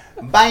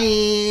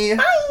 Bye.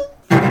 Bye.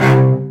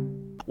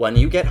 When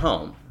you get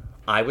home,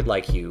 I would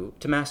like you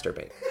to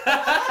masturbate.